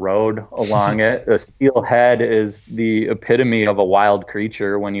having a road along it, the Steelhead is the epitome of a wild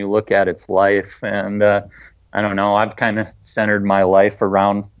creature when you look at its life. And I don't know, I've kind of centered my life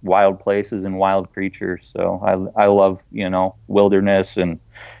around wild places and wild creatures. So I love, wilderness and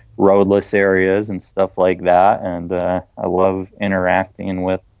roadless areas and stuff like that. And I love interacting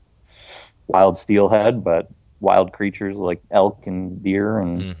with wild steelhead, but wild creatures like elk and deer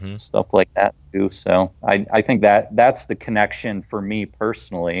and Mm-hmm. stuff like that too. So I think that's the connection for me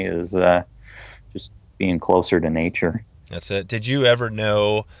personally is just being closer to nature. That's it. Did you ever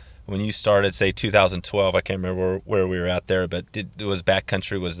know when you started, say 2012? I can't remember where we were at there, but was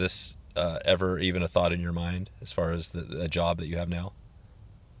backcountry, was this ever even a thought in your mind as far as the job that you have now?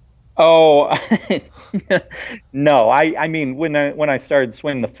 Oh, no. I mean, when I started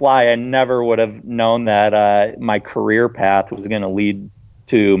Swing the Fly, I never would have known that my career path was going to lead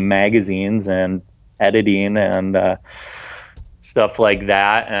to magazines and editing and stuff like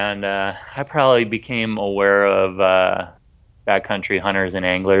that. And I probably became aware of backcountry hunters and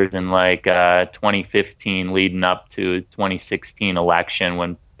anglers in like 2015, leading up to 2016 election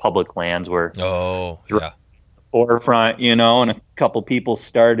when public lands were Oh, yeah. forefront, and a couple people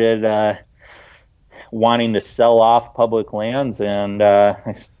started wanting to sell off public lands, and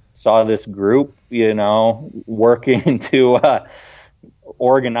I saw this group, working to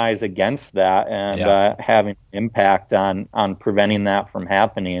organize against that and Yeah. having an impact on preventing that from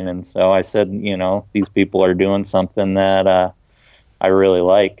happening. And so I said, these people are doing something that I really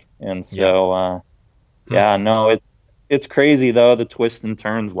like, and so yeah, no, it's crazy though, the twists and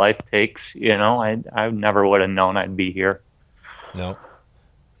turns life takes. I never would have known I'd be here. No,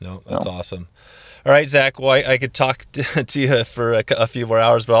 that's awesome. All right, Zach. Well, I could talk to you for a few more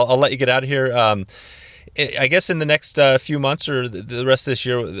hours, but I'll let you get out of here. I guess in the next few months or the rest of this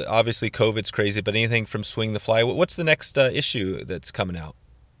year, obviously COVID's crazy, but anything from Swing the Fly, what's the next issue that's coming out?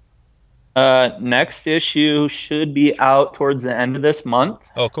 Next issue should be out towards the end of this month.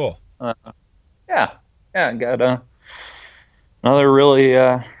 Oh, cool. Yeah, got another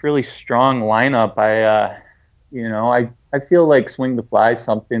really strong lineup. I feel like Swing the Fly is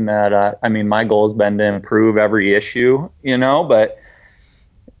something that I mean, my goal has been to improve every issue, but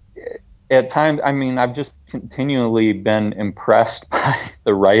at times, I mean, I've just continually been impressed by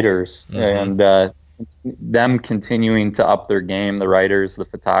the writers and them continuing to up their game, the writers, the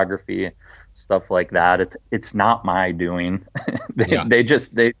photography, stuff like that. It's not my doing.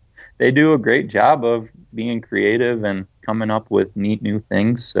 They do a great job of being creative and coming up with neat new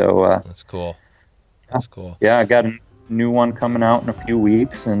things. So That's cool. That's cool. yeah, I got new one coming out in a few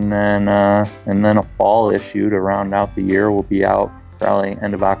weeks, and then a fall issue to round out the year will be out probably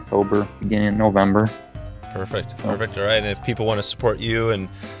end of October, beginning of November. Perfect. All right. And if people want to support you and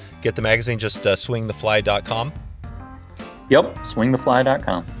get the magazine, just swingthefly.com. Yep,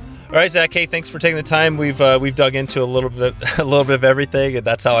 swingthefly.com. All right, Zach. Hey, thanks for taking the time. We've dug into a little bit of everything, and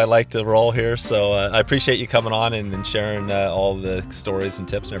that's how I like to roll here. So I appreciate you coming on and sharing all the stories and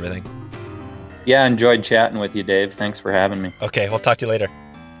tips and everything. Yeah, enjoyed chatting with you, Dave. Thanks for having me. Okay, we'll talk to you later.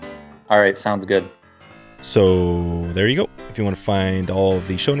 All right, sounds good. So there you go. If you want to find all of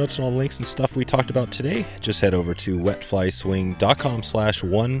the show notes and all the links and stuff we talked about today, just head over to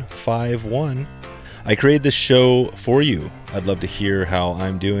wetflyswing.com/151. I created this show for you. I'd love to hear how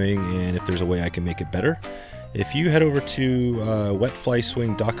I'm doing and if there's a way I can make it better. If you head over to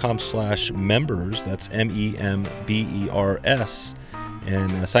wetflyswing.com/members, that's MEMBERS,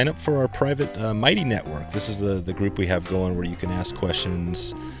 and sign up for our private Mighty Network. This is the group we have going where you can ask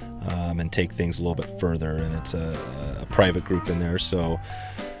questions and take things a little bit further, and it's a private group in there. So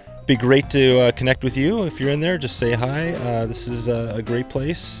be great to connect with you. If you're in there, just say hi. This is a great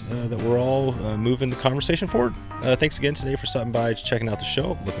place that we're all moving the conversation forward. Thanks again today for stopping by, checking out the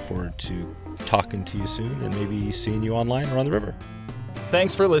show. Looking forward to talking to you soon and maybe seeing you online or on the river.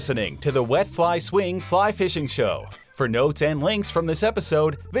 Thanks for listening to the Wet Fly Swing Fly Fishing Show. For notes and links from this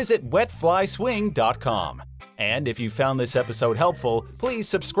episode, visit wetflyswing.com. And if you found this episode helpful, please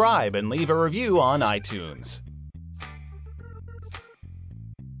subscribe and leave a review on iTunes.